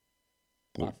mean,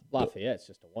 Lafayette's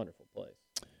just a wonderful place.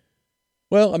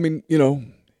 Well, I mean,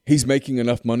 he's making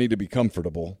enough money to be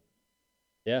comfortable.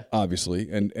 Yeah. Obviously,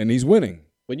 and he's winning.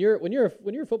 When you're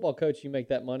a football coach, you make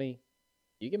that money,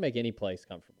 you can make any place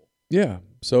comfortable. Yeah.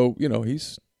 So,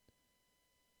 he's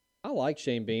I like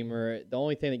Shane Beamer. The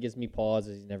only thing that gives me pause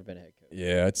is he's never been a head coach.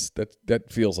 Yeah,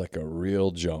 that feels like a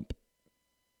real jump.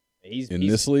 He's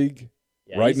this league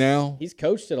yeah, now. He's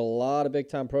coached at a lot of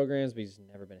big-time programs, but he's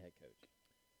never been a head coach.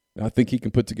 I think he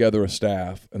can put together a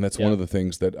staff, and that's one of the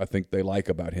things that I think they like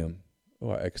about him.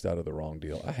 Oh, I X'd out of the wrong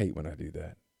deal. I hate when I do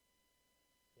that.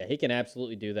 Yeah, he can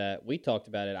absolutely do that. We talked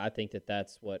about it. I think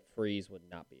that's what Freeze would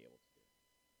not be able to do.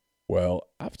 Well,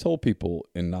 I've told people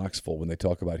in Knoxville when they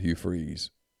talk about Hugh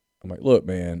Freeze, I'm like, look,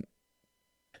 man,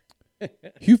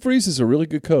 Hugh Freeze is a really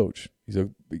good coach. He's a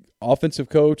big offensive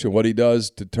coach, and what he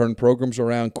does to turn programs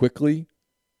around quickly,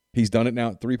 he's done it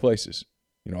now at 3 places.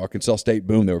 Arkansas State,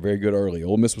 boom, they were very good early.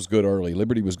 Ole Miss was good early.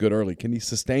 Liberty was good early. Can he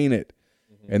sustain it?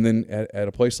 Mm-hmm. And then at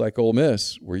a place like Ole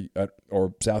Miss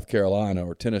or South Carolina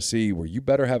or Tennessee where you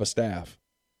better have a staff.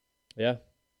 Yeah.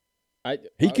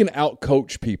 He can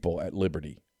out-coach people at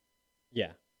Liberty.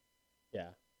 Yeah. Yeah.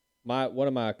 One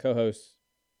of my co-hosts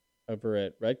over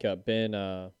at Red Cup, Ben,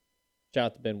 shout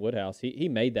out to Ben Woodhouse, he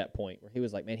made that point where he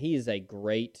was like, man, he is a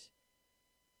great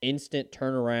instant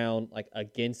turnaround, like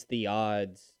against the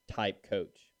odds type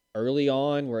coach. Early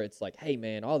on where it's like, hey,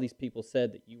 man, all these people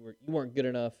said that you weren't good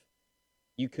enough.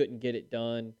 You couldn't get it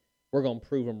done. We're going to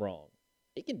prove them wrong.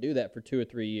 He can do that for 2 or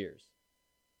 3 years.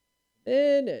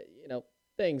 Then,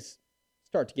 things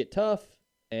start to get tough,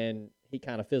 and he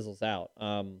kind of fizzles out.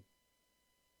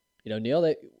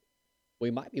 Neal,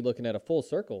 we might be looking at a full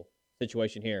circle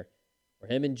situation here where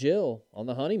him and Jill on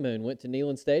the honeymoon went to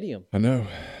Neyland Stadium. I know.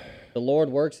 The Lord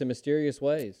works in mysterious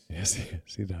ways. Yes,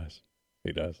 he does.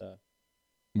 He does.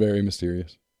 Very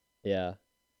mysterious. Yeah.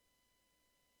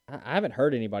 I haven't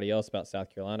heard anybody else about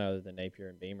South Carolina other than Napier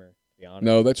and Beamer, to be honest.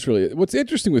 No, that's really – what's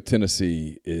interesting with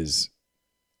Tennessee is –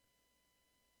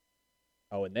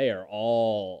 and they are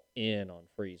all in on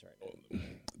Freeze right now.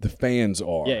 The fans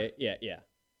are. Yeah.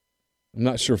 I'm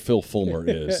not sure Phil Fulmer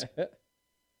is.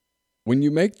 When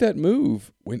you make that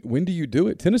move, when do you do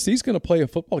it? Tennessee's going to play a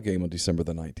football game on December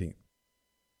the 19th.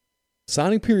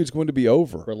 Signing period's going to be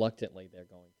over. Reluctantly, they're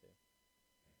going to.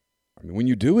 I mean, when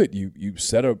you do it, you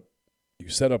set a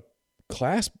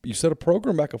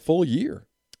program back a full year.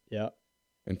 Yeah.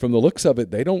 And from the looks of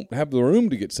it, they don't have the room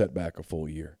to get set back a full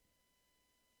year.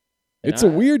 It's a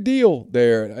weird deal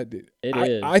there. It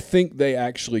is. I think they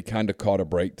actually kind of caught a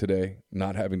break today,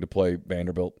 not having to play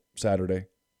Vanderbilt Saturday.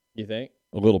 You think?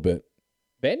 A little bit.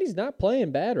 Vandy's not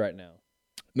playing bad right now.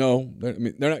 No, they're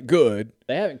not good.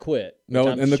 They haven't quit. No,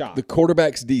 and the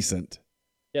quarterback's decent.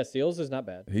 Yeah, Seals is not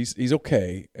bad. He's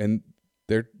okay, and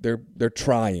they're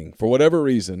trying for whatever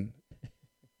reason.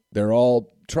 They're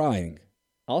all trying.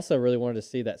 I also really wanted to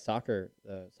see that soccer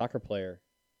player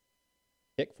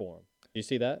kick for him. You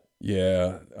see that?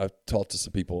 Yeah, I've talked to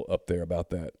some people up there about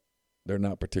that. They're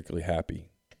not particularly happy.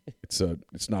 It's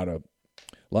not a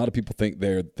lot of people think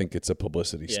it's a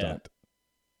publicity stunt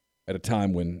at a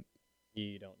time when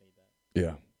you don't need that.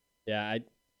 Yeah. Yeah,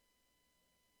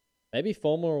 maybe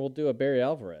Fulmer will do a Barry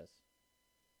Alvarez.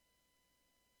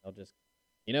 I'll just,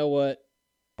 you know what?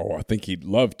 Oh, I think he'd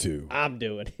love to. I'm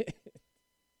doing it.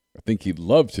 I think he'd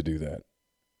love to do that.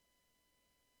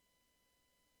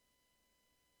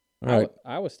 All right.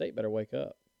 Iowa State better wake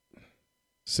up.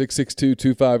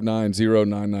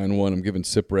 662-259-0991. I'm giving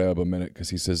SIPREB a minute because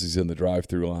he says he's in the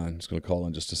drive-through line. He's going to call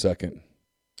in just a second.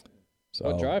 So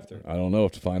What drive-through? I don't know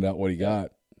to find out what he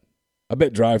got. I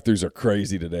bet drive-throughs are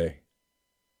crazy today.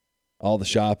 All the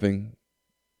shopping.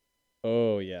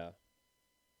 Oh, yeah.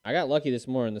 I got lucky this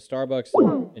morning. The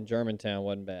Starbucks in Germantown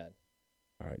wasn't bad.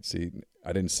 All right, see,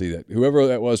 I didn't see that. Whoever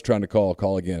that was trying to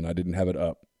call again. I didn't have it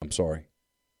up. I'm sorry.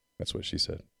 That's what she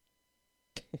said.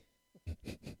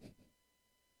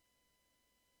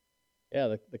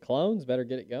 Yeah, the clones better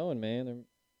get it going, man. They're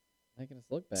making us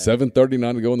look bad.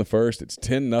 7:39 to go in the first. It's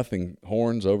 10-0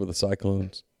 Horns over the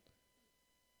Cyclones.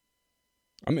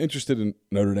 I'm interested in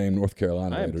Notre Dame, North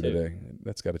Carolina later today.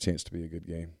 That's got a chance to be a good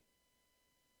game.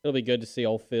 It'll be good to see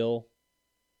old Phil.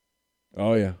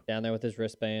 Oh, yeah. Down there with his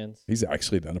wristbands. He's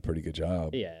actually done a pretty good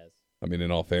job. He has. I mean,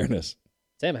 in all fairness.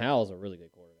 Sam Howell's a really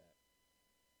good quarterback.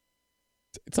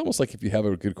 It's almost like if you have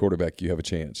a good quarterback, you have a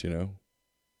chance, you know?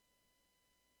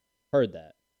 Heard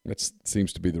that. That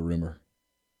seems to be the rumor.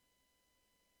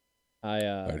 All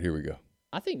right, here we go.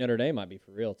 I think Notre Dame might be for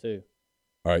real, too.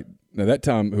 All right. Now, that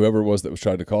time, whoever it was that was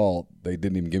trying to call, they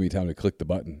didn't even give me time to click the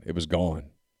button. It was gone.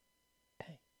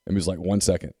 It was like 1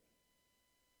 second.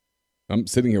 I'm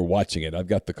sitting here watching it. I've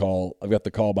got the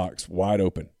call box wide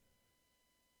open.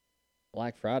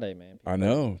 Black Friday, man. I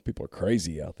know. People are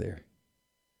crazy out there.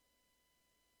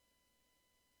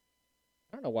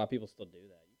 I don't know why people still do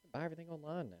that. You can buy everything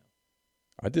online now.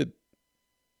 I did.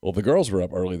 Well, the girls were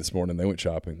up early this morning. They went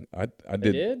shopping. I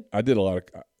did. I did a lot of.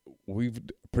 We've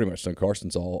pretty much done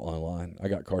Carson's all online. I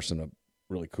got Carson a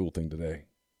really cool thing today.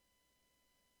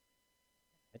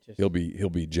 He'll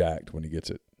be jacked when he gets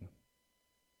it.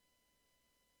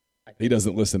 He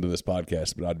doesn't listen to this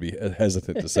podcast, but I'd be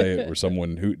hesitant to say it where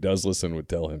someone who does listen would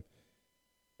tell him.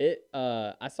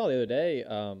 I saw the other day,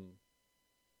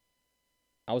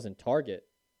 I was in Target.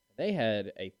 They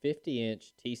had a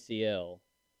 50-inch TCL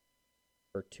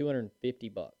for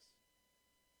 $250.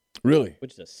 Really?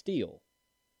 Which is a steal.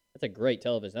 That's a great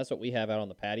television. That's what we have out on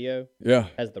the patio. Yeah.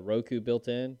 Has the Roku built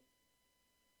in.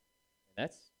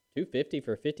 That's $250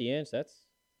 for a 50-inch. That's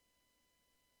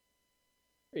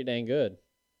pretty dang good.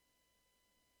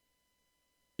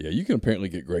 Yeah, you can apparently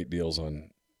get great deals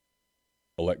on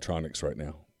electronics right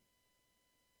now.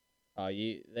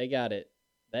 They got it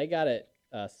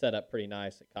set up pretty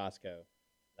nice at Costco.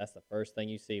 That's the first thing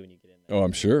you see when you get in there. Oh,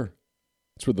 I'm sure.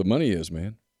 That's where the money is,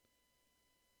 man.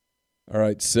 All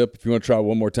right, Sip, if you want to try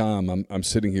one more time, I'm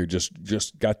sitting here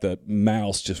just got the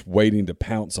mouse just waiting to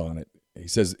pounce on it. He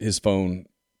says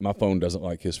my phone doesn't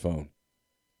like his phone.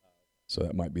 So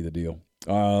that might be the deal.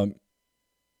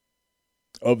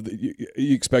 You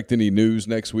expect any news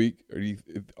next week? Or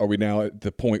are we now at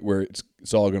the point where it's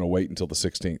all going to wait until the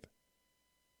 16th?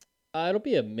 It'll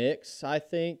be a mix, I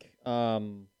think.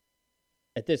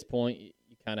 At this point,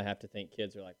 you kind of have to think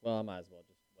kids are like, well, I might as well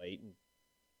just wait and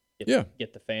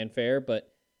get the fanfare.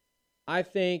 But I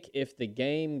think if the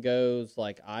game goes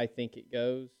like I think it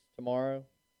goes tomorrow,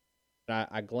 and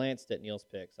I glanced at Neal's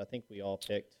picks. I think we all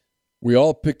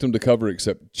picked them to cover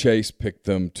except Chase picked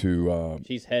them to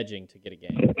She's hedging to get a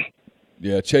game.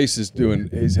 Yeah, Chase is doing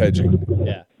his hedging.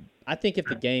 Yeah. I think if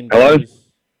the game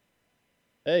goes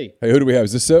Hey, who do we have?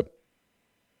 Is this Sip?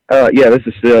 Yeah, this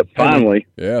is Sip. Finally.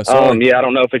 Yeah, sorry. Yeah, I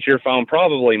don't know if it's your phone.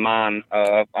 Probably mine.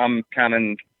 I'm kind of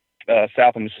in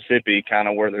south of Mississippi, kind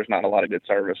of where there's not a lot of good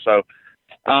service. So,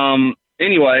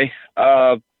 anyway,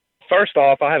 first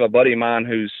off, I have a buddy of mine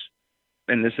who's,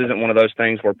 and this isn't one of those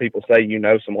things where people say you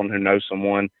know someone who knows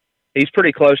someone. He's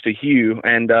pretty close to Hugh,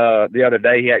 and the other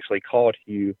day he actually called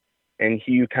Hugh, and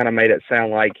Hugh kind of made it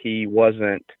sound like he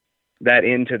wasn't that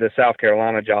into the South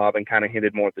Carolina job and kind of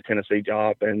hinted more at the Tennessee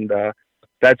job, and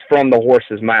that's from the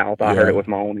horse's mouth. I heard it with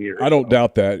my own ears. I don't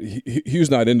doubt that.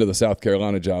 Hugh's not into the South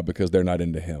Carolina job because they're not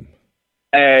into him.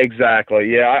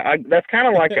 Exactly. Yeah, that's kind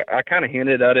of like I kind of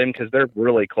hinted at him because they're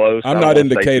really close. I'm not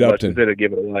into Kate Upton. It'll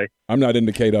give it away. I'm not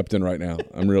into Kate Upton right now.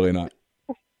 I'm really not.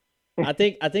 I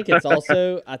think it's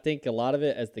also I think a lot of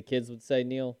it, as the kids would say,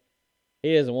 Neal,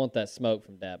 he doesn't want that smoke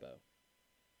from Dabo.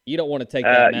 You don't want to take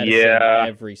that medicine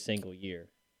every single year.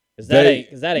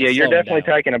 Because that ain't you're definitely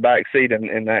down. taking a back seat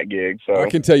in that gig. So I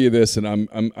can tell you this, and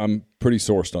I'm pretty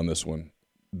sourced on this one.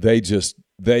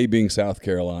 They being South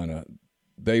Carolina,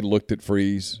 they looked at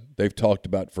Freeze. They've talked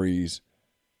about Freeze.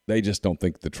 They just don't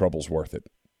think the trouble's worth it.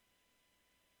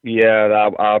 Yeah,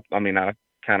 I mean, I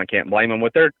kind of can't blame them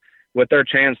with their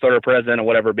chancellor or president or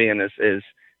whatever being is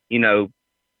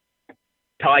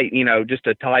tight, just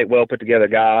a tight, well put together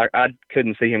guy. I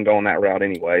couldn't see him going that route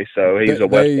anyway. So he's a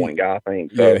West Point guy, I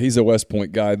think. So. Yeah, he's a West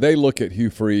Point guy. They look at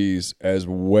Hugh Freeze as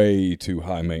way too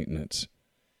high maintenance.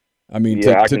 I mean,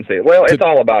 I can see it. Well, it's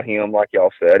all about him, like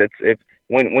y'all said. It's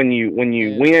when you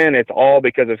win, it's all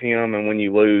because of him, and when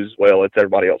you lose, well, it's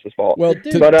everybody else's fault. Well,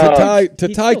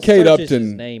 to tie Kate Upton,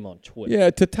 his name on Twitter. Yeah,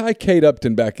 to tie Kate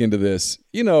Upton back into this,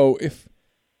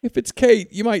 if it's Kate,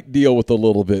 you might deal with a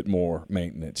little bit more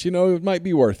maintenance. It might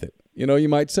be worth it. You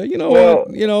might say,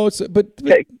 but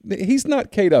he's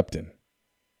not Kate Upton.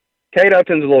 Kate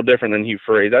Upton's a little different than Hugh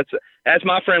Freeze. That's as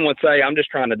my friend would say. I'm just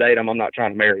trying to date him. I'm not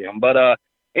trying to marry him. But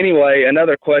anyway,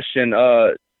 another question: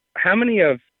 how many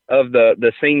of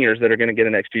the seniors that are going to get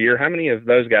an extra year? How many of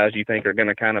those guys do you think are going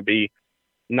to kind of be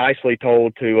nicely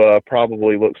told to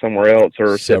probably look somewhere else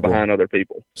or sit behind other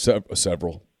people?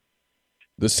 Several.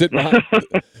 The sit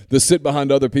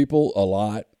behind other people a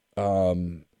lot.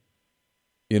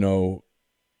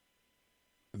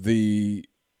 The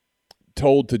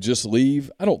told to just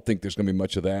leave. I don't think there's going to be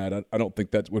much of that. I don't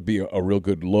think that would be a real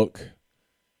good look.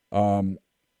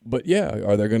 But yeah,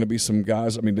 are there going to be some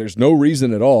guys? I mean, there's no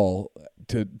reason at all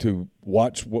to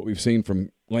watch what we've seen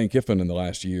from Lane Kiffin in the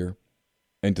last year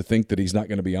and to think that he's not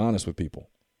going to be honest with people.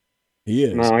 He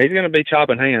is. No, he's going to be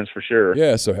chopping hands for sure.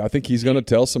 Yeah, so I think he's going to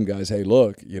tell some guys, "Hey,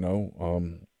 look,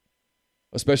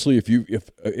 especially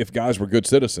if guys were good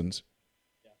citizens,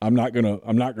 I'm not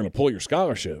gonna pull your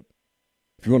scholarship.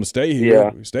 If you want to stay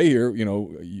here, stay here.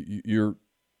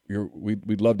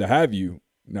 We'd love to have you.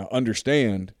 Now,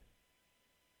 understand,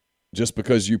 just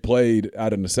because you played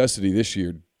out of necessity this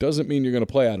year doesn't mean you're going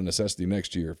to play out of necessity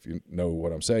next year. If you know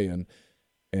what I'm saying."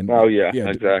 And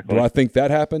exactly. Do I think that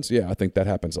happens? Yeah, I think that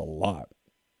happens a lot.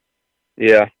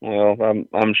 Yeah, well,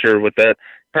 I'm sure with that,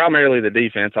 primarily the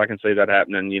defense, I can see that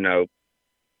happening.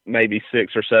 Maybe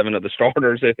 6 or 7 of the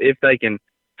starters if they can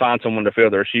find someone to fill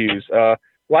their shoes.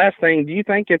 Last thing, do you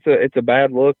think it's a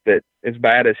bad look that as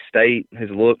bad as State has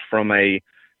looked from a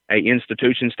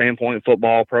institution standpoint,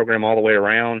 football program all the way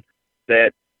around,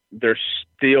 that they're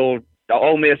still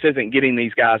Ole Miss isn't getting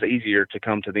these guys easier to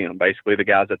come to them, basically the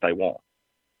guys that they want?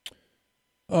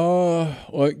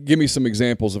 Well, give me some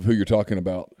examples of who you're talking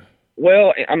about.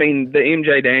 Well, I mean, the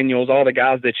MJ Daniels, all the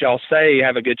guys that y'all say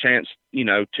have a good chance,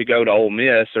 to go to Ole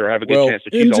Miss or have a good chance to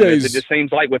choose Ole Miss. It just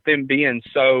seems like with them being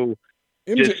so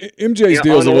MJ's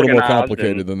deal is a little more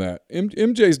complicated than that.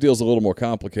 MJ's deal is a little more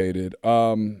complicated.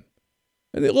 And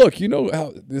look, you know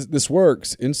how this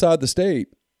works inside the state.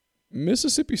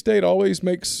 Mississippi State always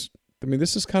makes. I mean,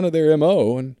 this is kind of their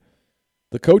MO, and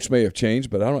the coach may have changed,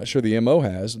 but I'm not sure the MO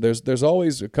has. There's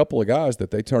always a couple of guys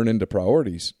that they turn into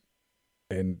priorities,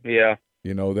 and they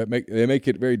make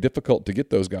it very difficult to get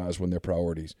those guys when they're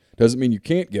priorities. Doesn't mean you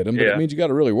can't get them, but it means you got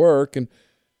to really work. And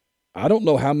I don't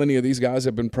know how many of these guys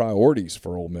have been priorities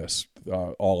for Ole Miss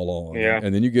all along. Yeah.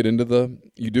 And then you get into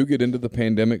the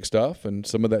pandemic stuff and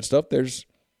some of that stuff.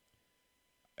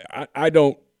 I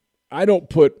don't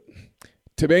put.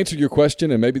 To answer your question,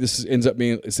 and maybe this ends up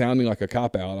sounding like a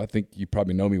cop-out, I think you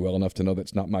probably know me well enough to know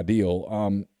that's not my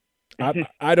deal.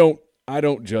 I don't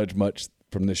judge much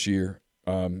from this year,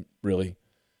 really.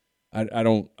 I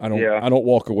don't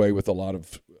walk away with a lot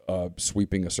of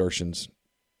sweeping assertions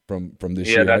from this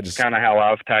year. Yeah, that's kind of how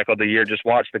I've tackled the year. Just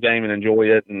watch the game and enjoy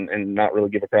it, and not really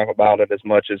give a crap about it as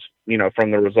much as from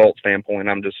the result standpoint.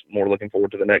 I'm just more looking forward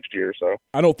to the next year. So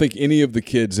I don't think any of the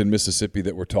kids in Mississippi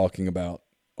that we're talking about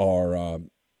are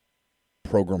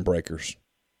program breakers.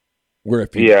 Where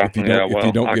if you don't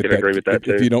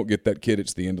get that kid,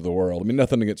 it's the end of the world. I mean,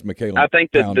 nothing against Michaela. I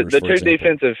think that the two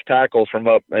defensive tackles from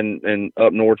up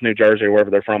north New Jersey or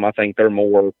wherever they're from, I think they're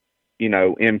more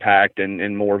impact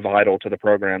and more vital to the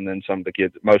program than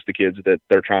most of the kids that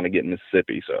they're trying to get in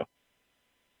Mississippi. So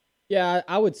yeah,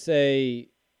 I would say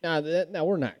now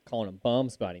we're not calling them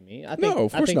bums by any means.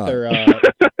 Of course not. They're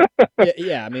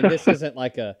I mean, this isn't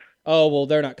like they're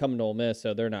not coming to Ole Miss,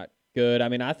 so they're not good. I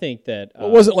mean, I think that it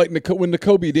wasn't like when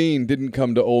N'Kobe Dean didn't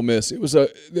come to Ole Miss.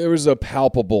 There was a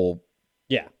palpable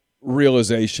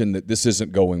realization that this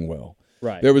isn't going well.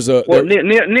 Right. There was a Well,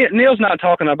 Neal's not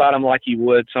talking about him like he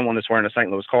would someone that's wearing a St.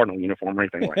 Louis Cardinal uniform or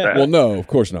anything like that. well, no, of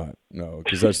course not. No,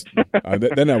 because that's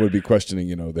then I would be questioning,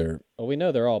 their Well, we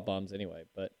know they're all bums anyway,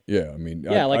 but yeah. I mean,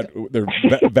 Yeah, their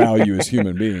value as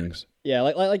human beings. yeah,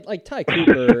 like Ty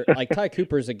Cooper. Like Ty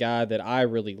Cooper's a guy that I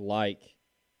really like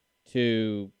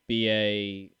to be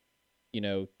a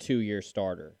 2-year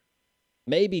starter,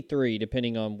 maybe 3,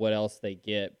 depending on what else they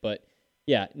get. But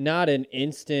yeah, not an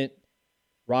instant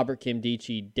Robert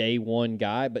Kimdichie day one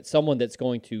guy, but someone that's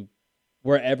going to,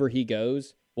 wherever he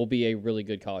goes, will be a really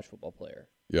good college football player.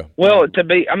 Yeah. Well,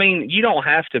 you don't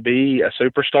have to be a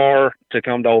superstar to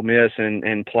come to Ole Miss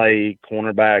and play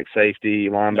cornerback, safety,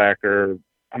 linebacker.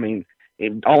 I mean,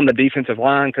 on the defensive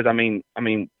line, because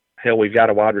hell, we've got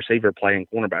a wide receiver playing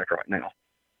cornerback right now.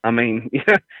 I mean,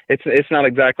 it's not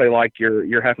exactly like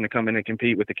you're having to come in and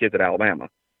compete with the kids at Alabama.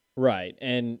 Right,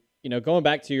 and going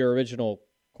back to your original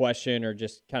question, or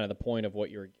just kind of the point of what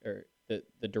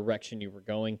the direction you were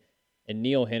going, and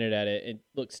Neal hinted at it. And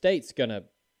look, State's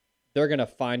they're gonna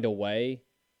find a way.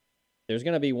 There's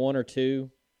gonna be 1 or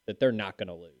 2 that they're not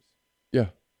gonna lose. Yeah.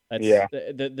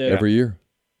 Every year.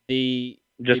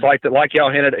 Like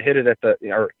y'all hinted at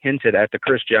the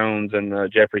Chris Jones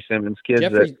and Jeffrey Simmons kids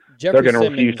that they're going to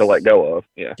refuse to let go of.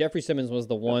 Yeah. Jeffrey Simmons was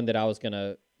the one that I was going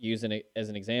to use as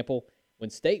an example. When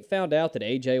State found out that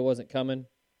AJ wasn't coming,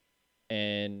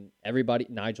 and everybody,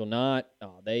 Nigel Knott,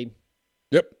 they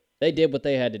did what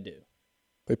they had to do.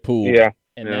 They pulled. Yeah.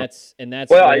 And that's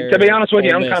well, where to be honest with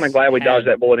you, Ole I'm Miss kind of glad we dodged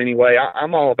that bullet anyway.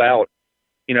 I'm all about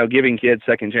giving kids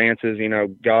second chances.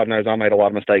 God knows I made a lot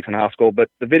of mistakes in high school, but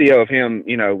the video of him,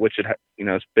 which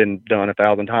it's been done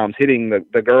 1,000 times, hitting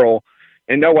the girl,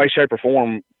 in no way, shape, or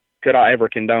form could I ever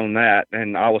condone that.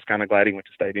 And I was kind of glad he went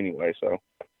to State anyway. So,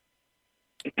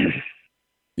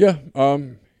 yeah,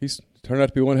 he's turned out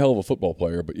to be one hell of a football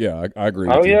player. But yeah, I agree.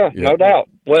 Oh with you. Yeah, no doubt.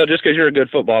 Well, just because you're a good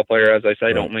football player, as they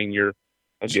say, don't mean you're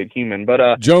a good human.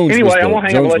 But Jones anyway, I'm gonna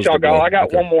hang up and let y'all go. I got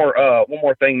okay. one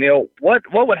more thing, Neal. What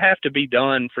would have to be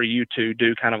done for you to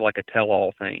do kind of like a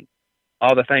tell-all thing?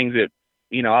 All the things that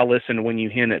I listen when you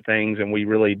hint at things, and we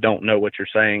really don't know what you're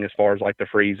saying as far as like the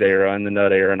freeze era and the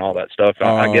nut era and all that stuff.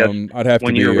 I guess I'd have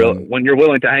when to when you're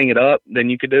willing to hang it up, then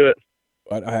you could do it.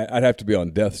 I'd have to be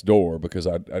on death's door because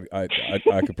I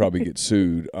could probably get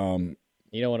sued. You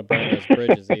don't want to burn those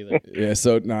bridges either. Yeah.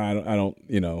 So no, I don't.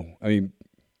 I mean.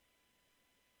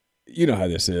 You know how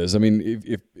this is. I mean,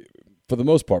 if for the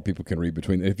most part, people can read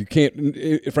between. If you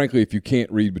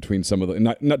can't read between some of the,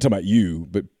 not talking about you,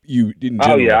 but you in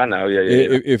general. Oh yeah, I know. Yeah.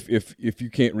 If you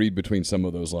can't read between some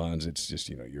of those lines, it's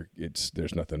just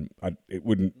there's nothing.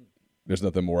 There's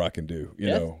nothing more I can do.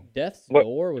 Death's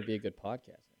Door would be a good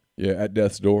podcast. Yeah, at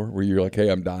death's door, where you're like, hey,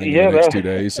 I'm dying in the next 2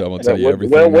 days, so I'm gonna tell you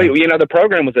everything. Well, the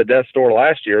program was at death's door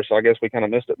last year, so I guess we kind of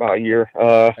missed it by a year.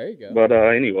 There you go. But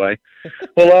anyway,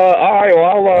 well, all right.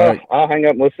 Well, I'll hang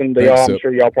up and listen to y'all. I'm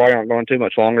sure y'all probably aren't going too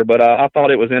much longer, but I thought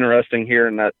it was interesting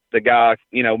hearing that the guy,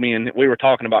 we were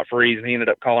talking about Freeze, and he ended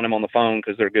up calling him on the phone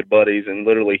because they're good buddies, and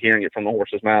literally hearing it from the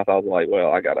horse's mouth, I was like,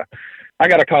 well, I gotta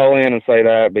call in and say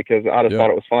that because I just thought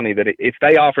it was funny that if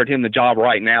they offered him the job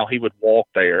right now, he would walk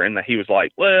there, and that he was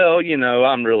like, well,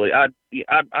 I'm really, I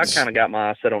kind of got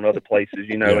my eye set on other places,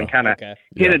 and kind of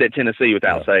hinted at Tennessee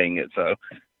without saying it. So.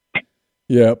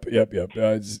 Yep.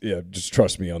 Just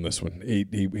trust me on this one.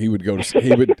 He would go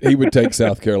to he would take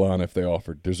South Carolina if they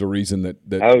offered. There's a reason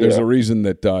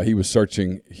that he was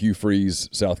searching Hugh Freeze,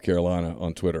 South Carolina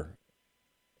on Twitter.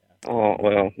 Oh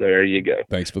well, there you go.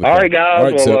 Thanks for the call. All right,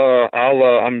 guys. Well,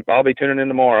 I'll be tuning in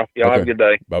tomorrow. Y'all have a good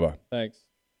day. Bye bye. Thanks.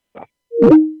 Bye.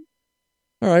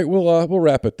 All right, we'll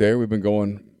wrap it there. We've been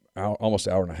going almost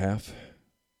an hour and a half.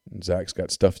 And Zach's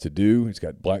got stuff to do. He's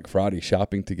got Black Friday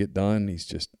shopping to get done.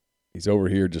 He's over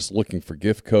here just looking for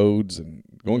gift codes and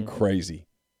going crazy.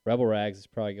 Rebel Rags is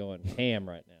probably going ham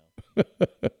right now.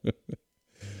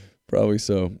 Probably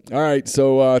so. All right.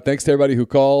 So thanks to everybody who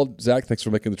called. Zach, thanks for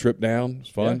making the trip down. It was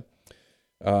fun.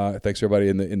 Yeah. Thanks to everybody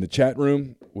in the chat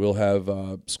room. We'll have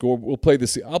score. We'll play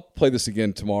this. I'll play this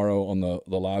again tomorrow on the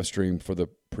live stream for the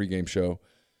pregame show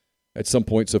at some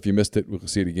point. So if you missed it, we'll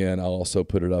see it again. I'll also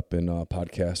put it up in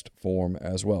podcast form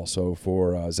as well. So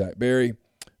for Zach Berry,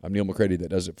 I'm Neal McCready. That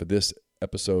does it for this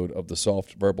episode of the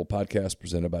Soft Verbal Podcast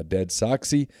presented by Dead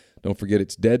Soxy. Don't forget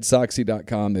it's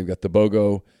deadsoxy.com. They've got the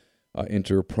BOGO.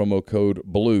 Enter promo code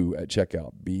BLUE at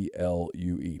checkout,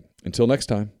 BLUE. Until next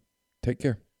time, take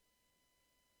care.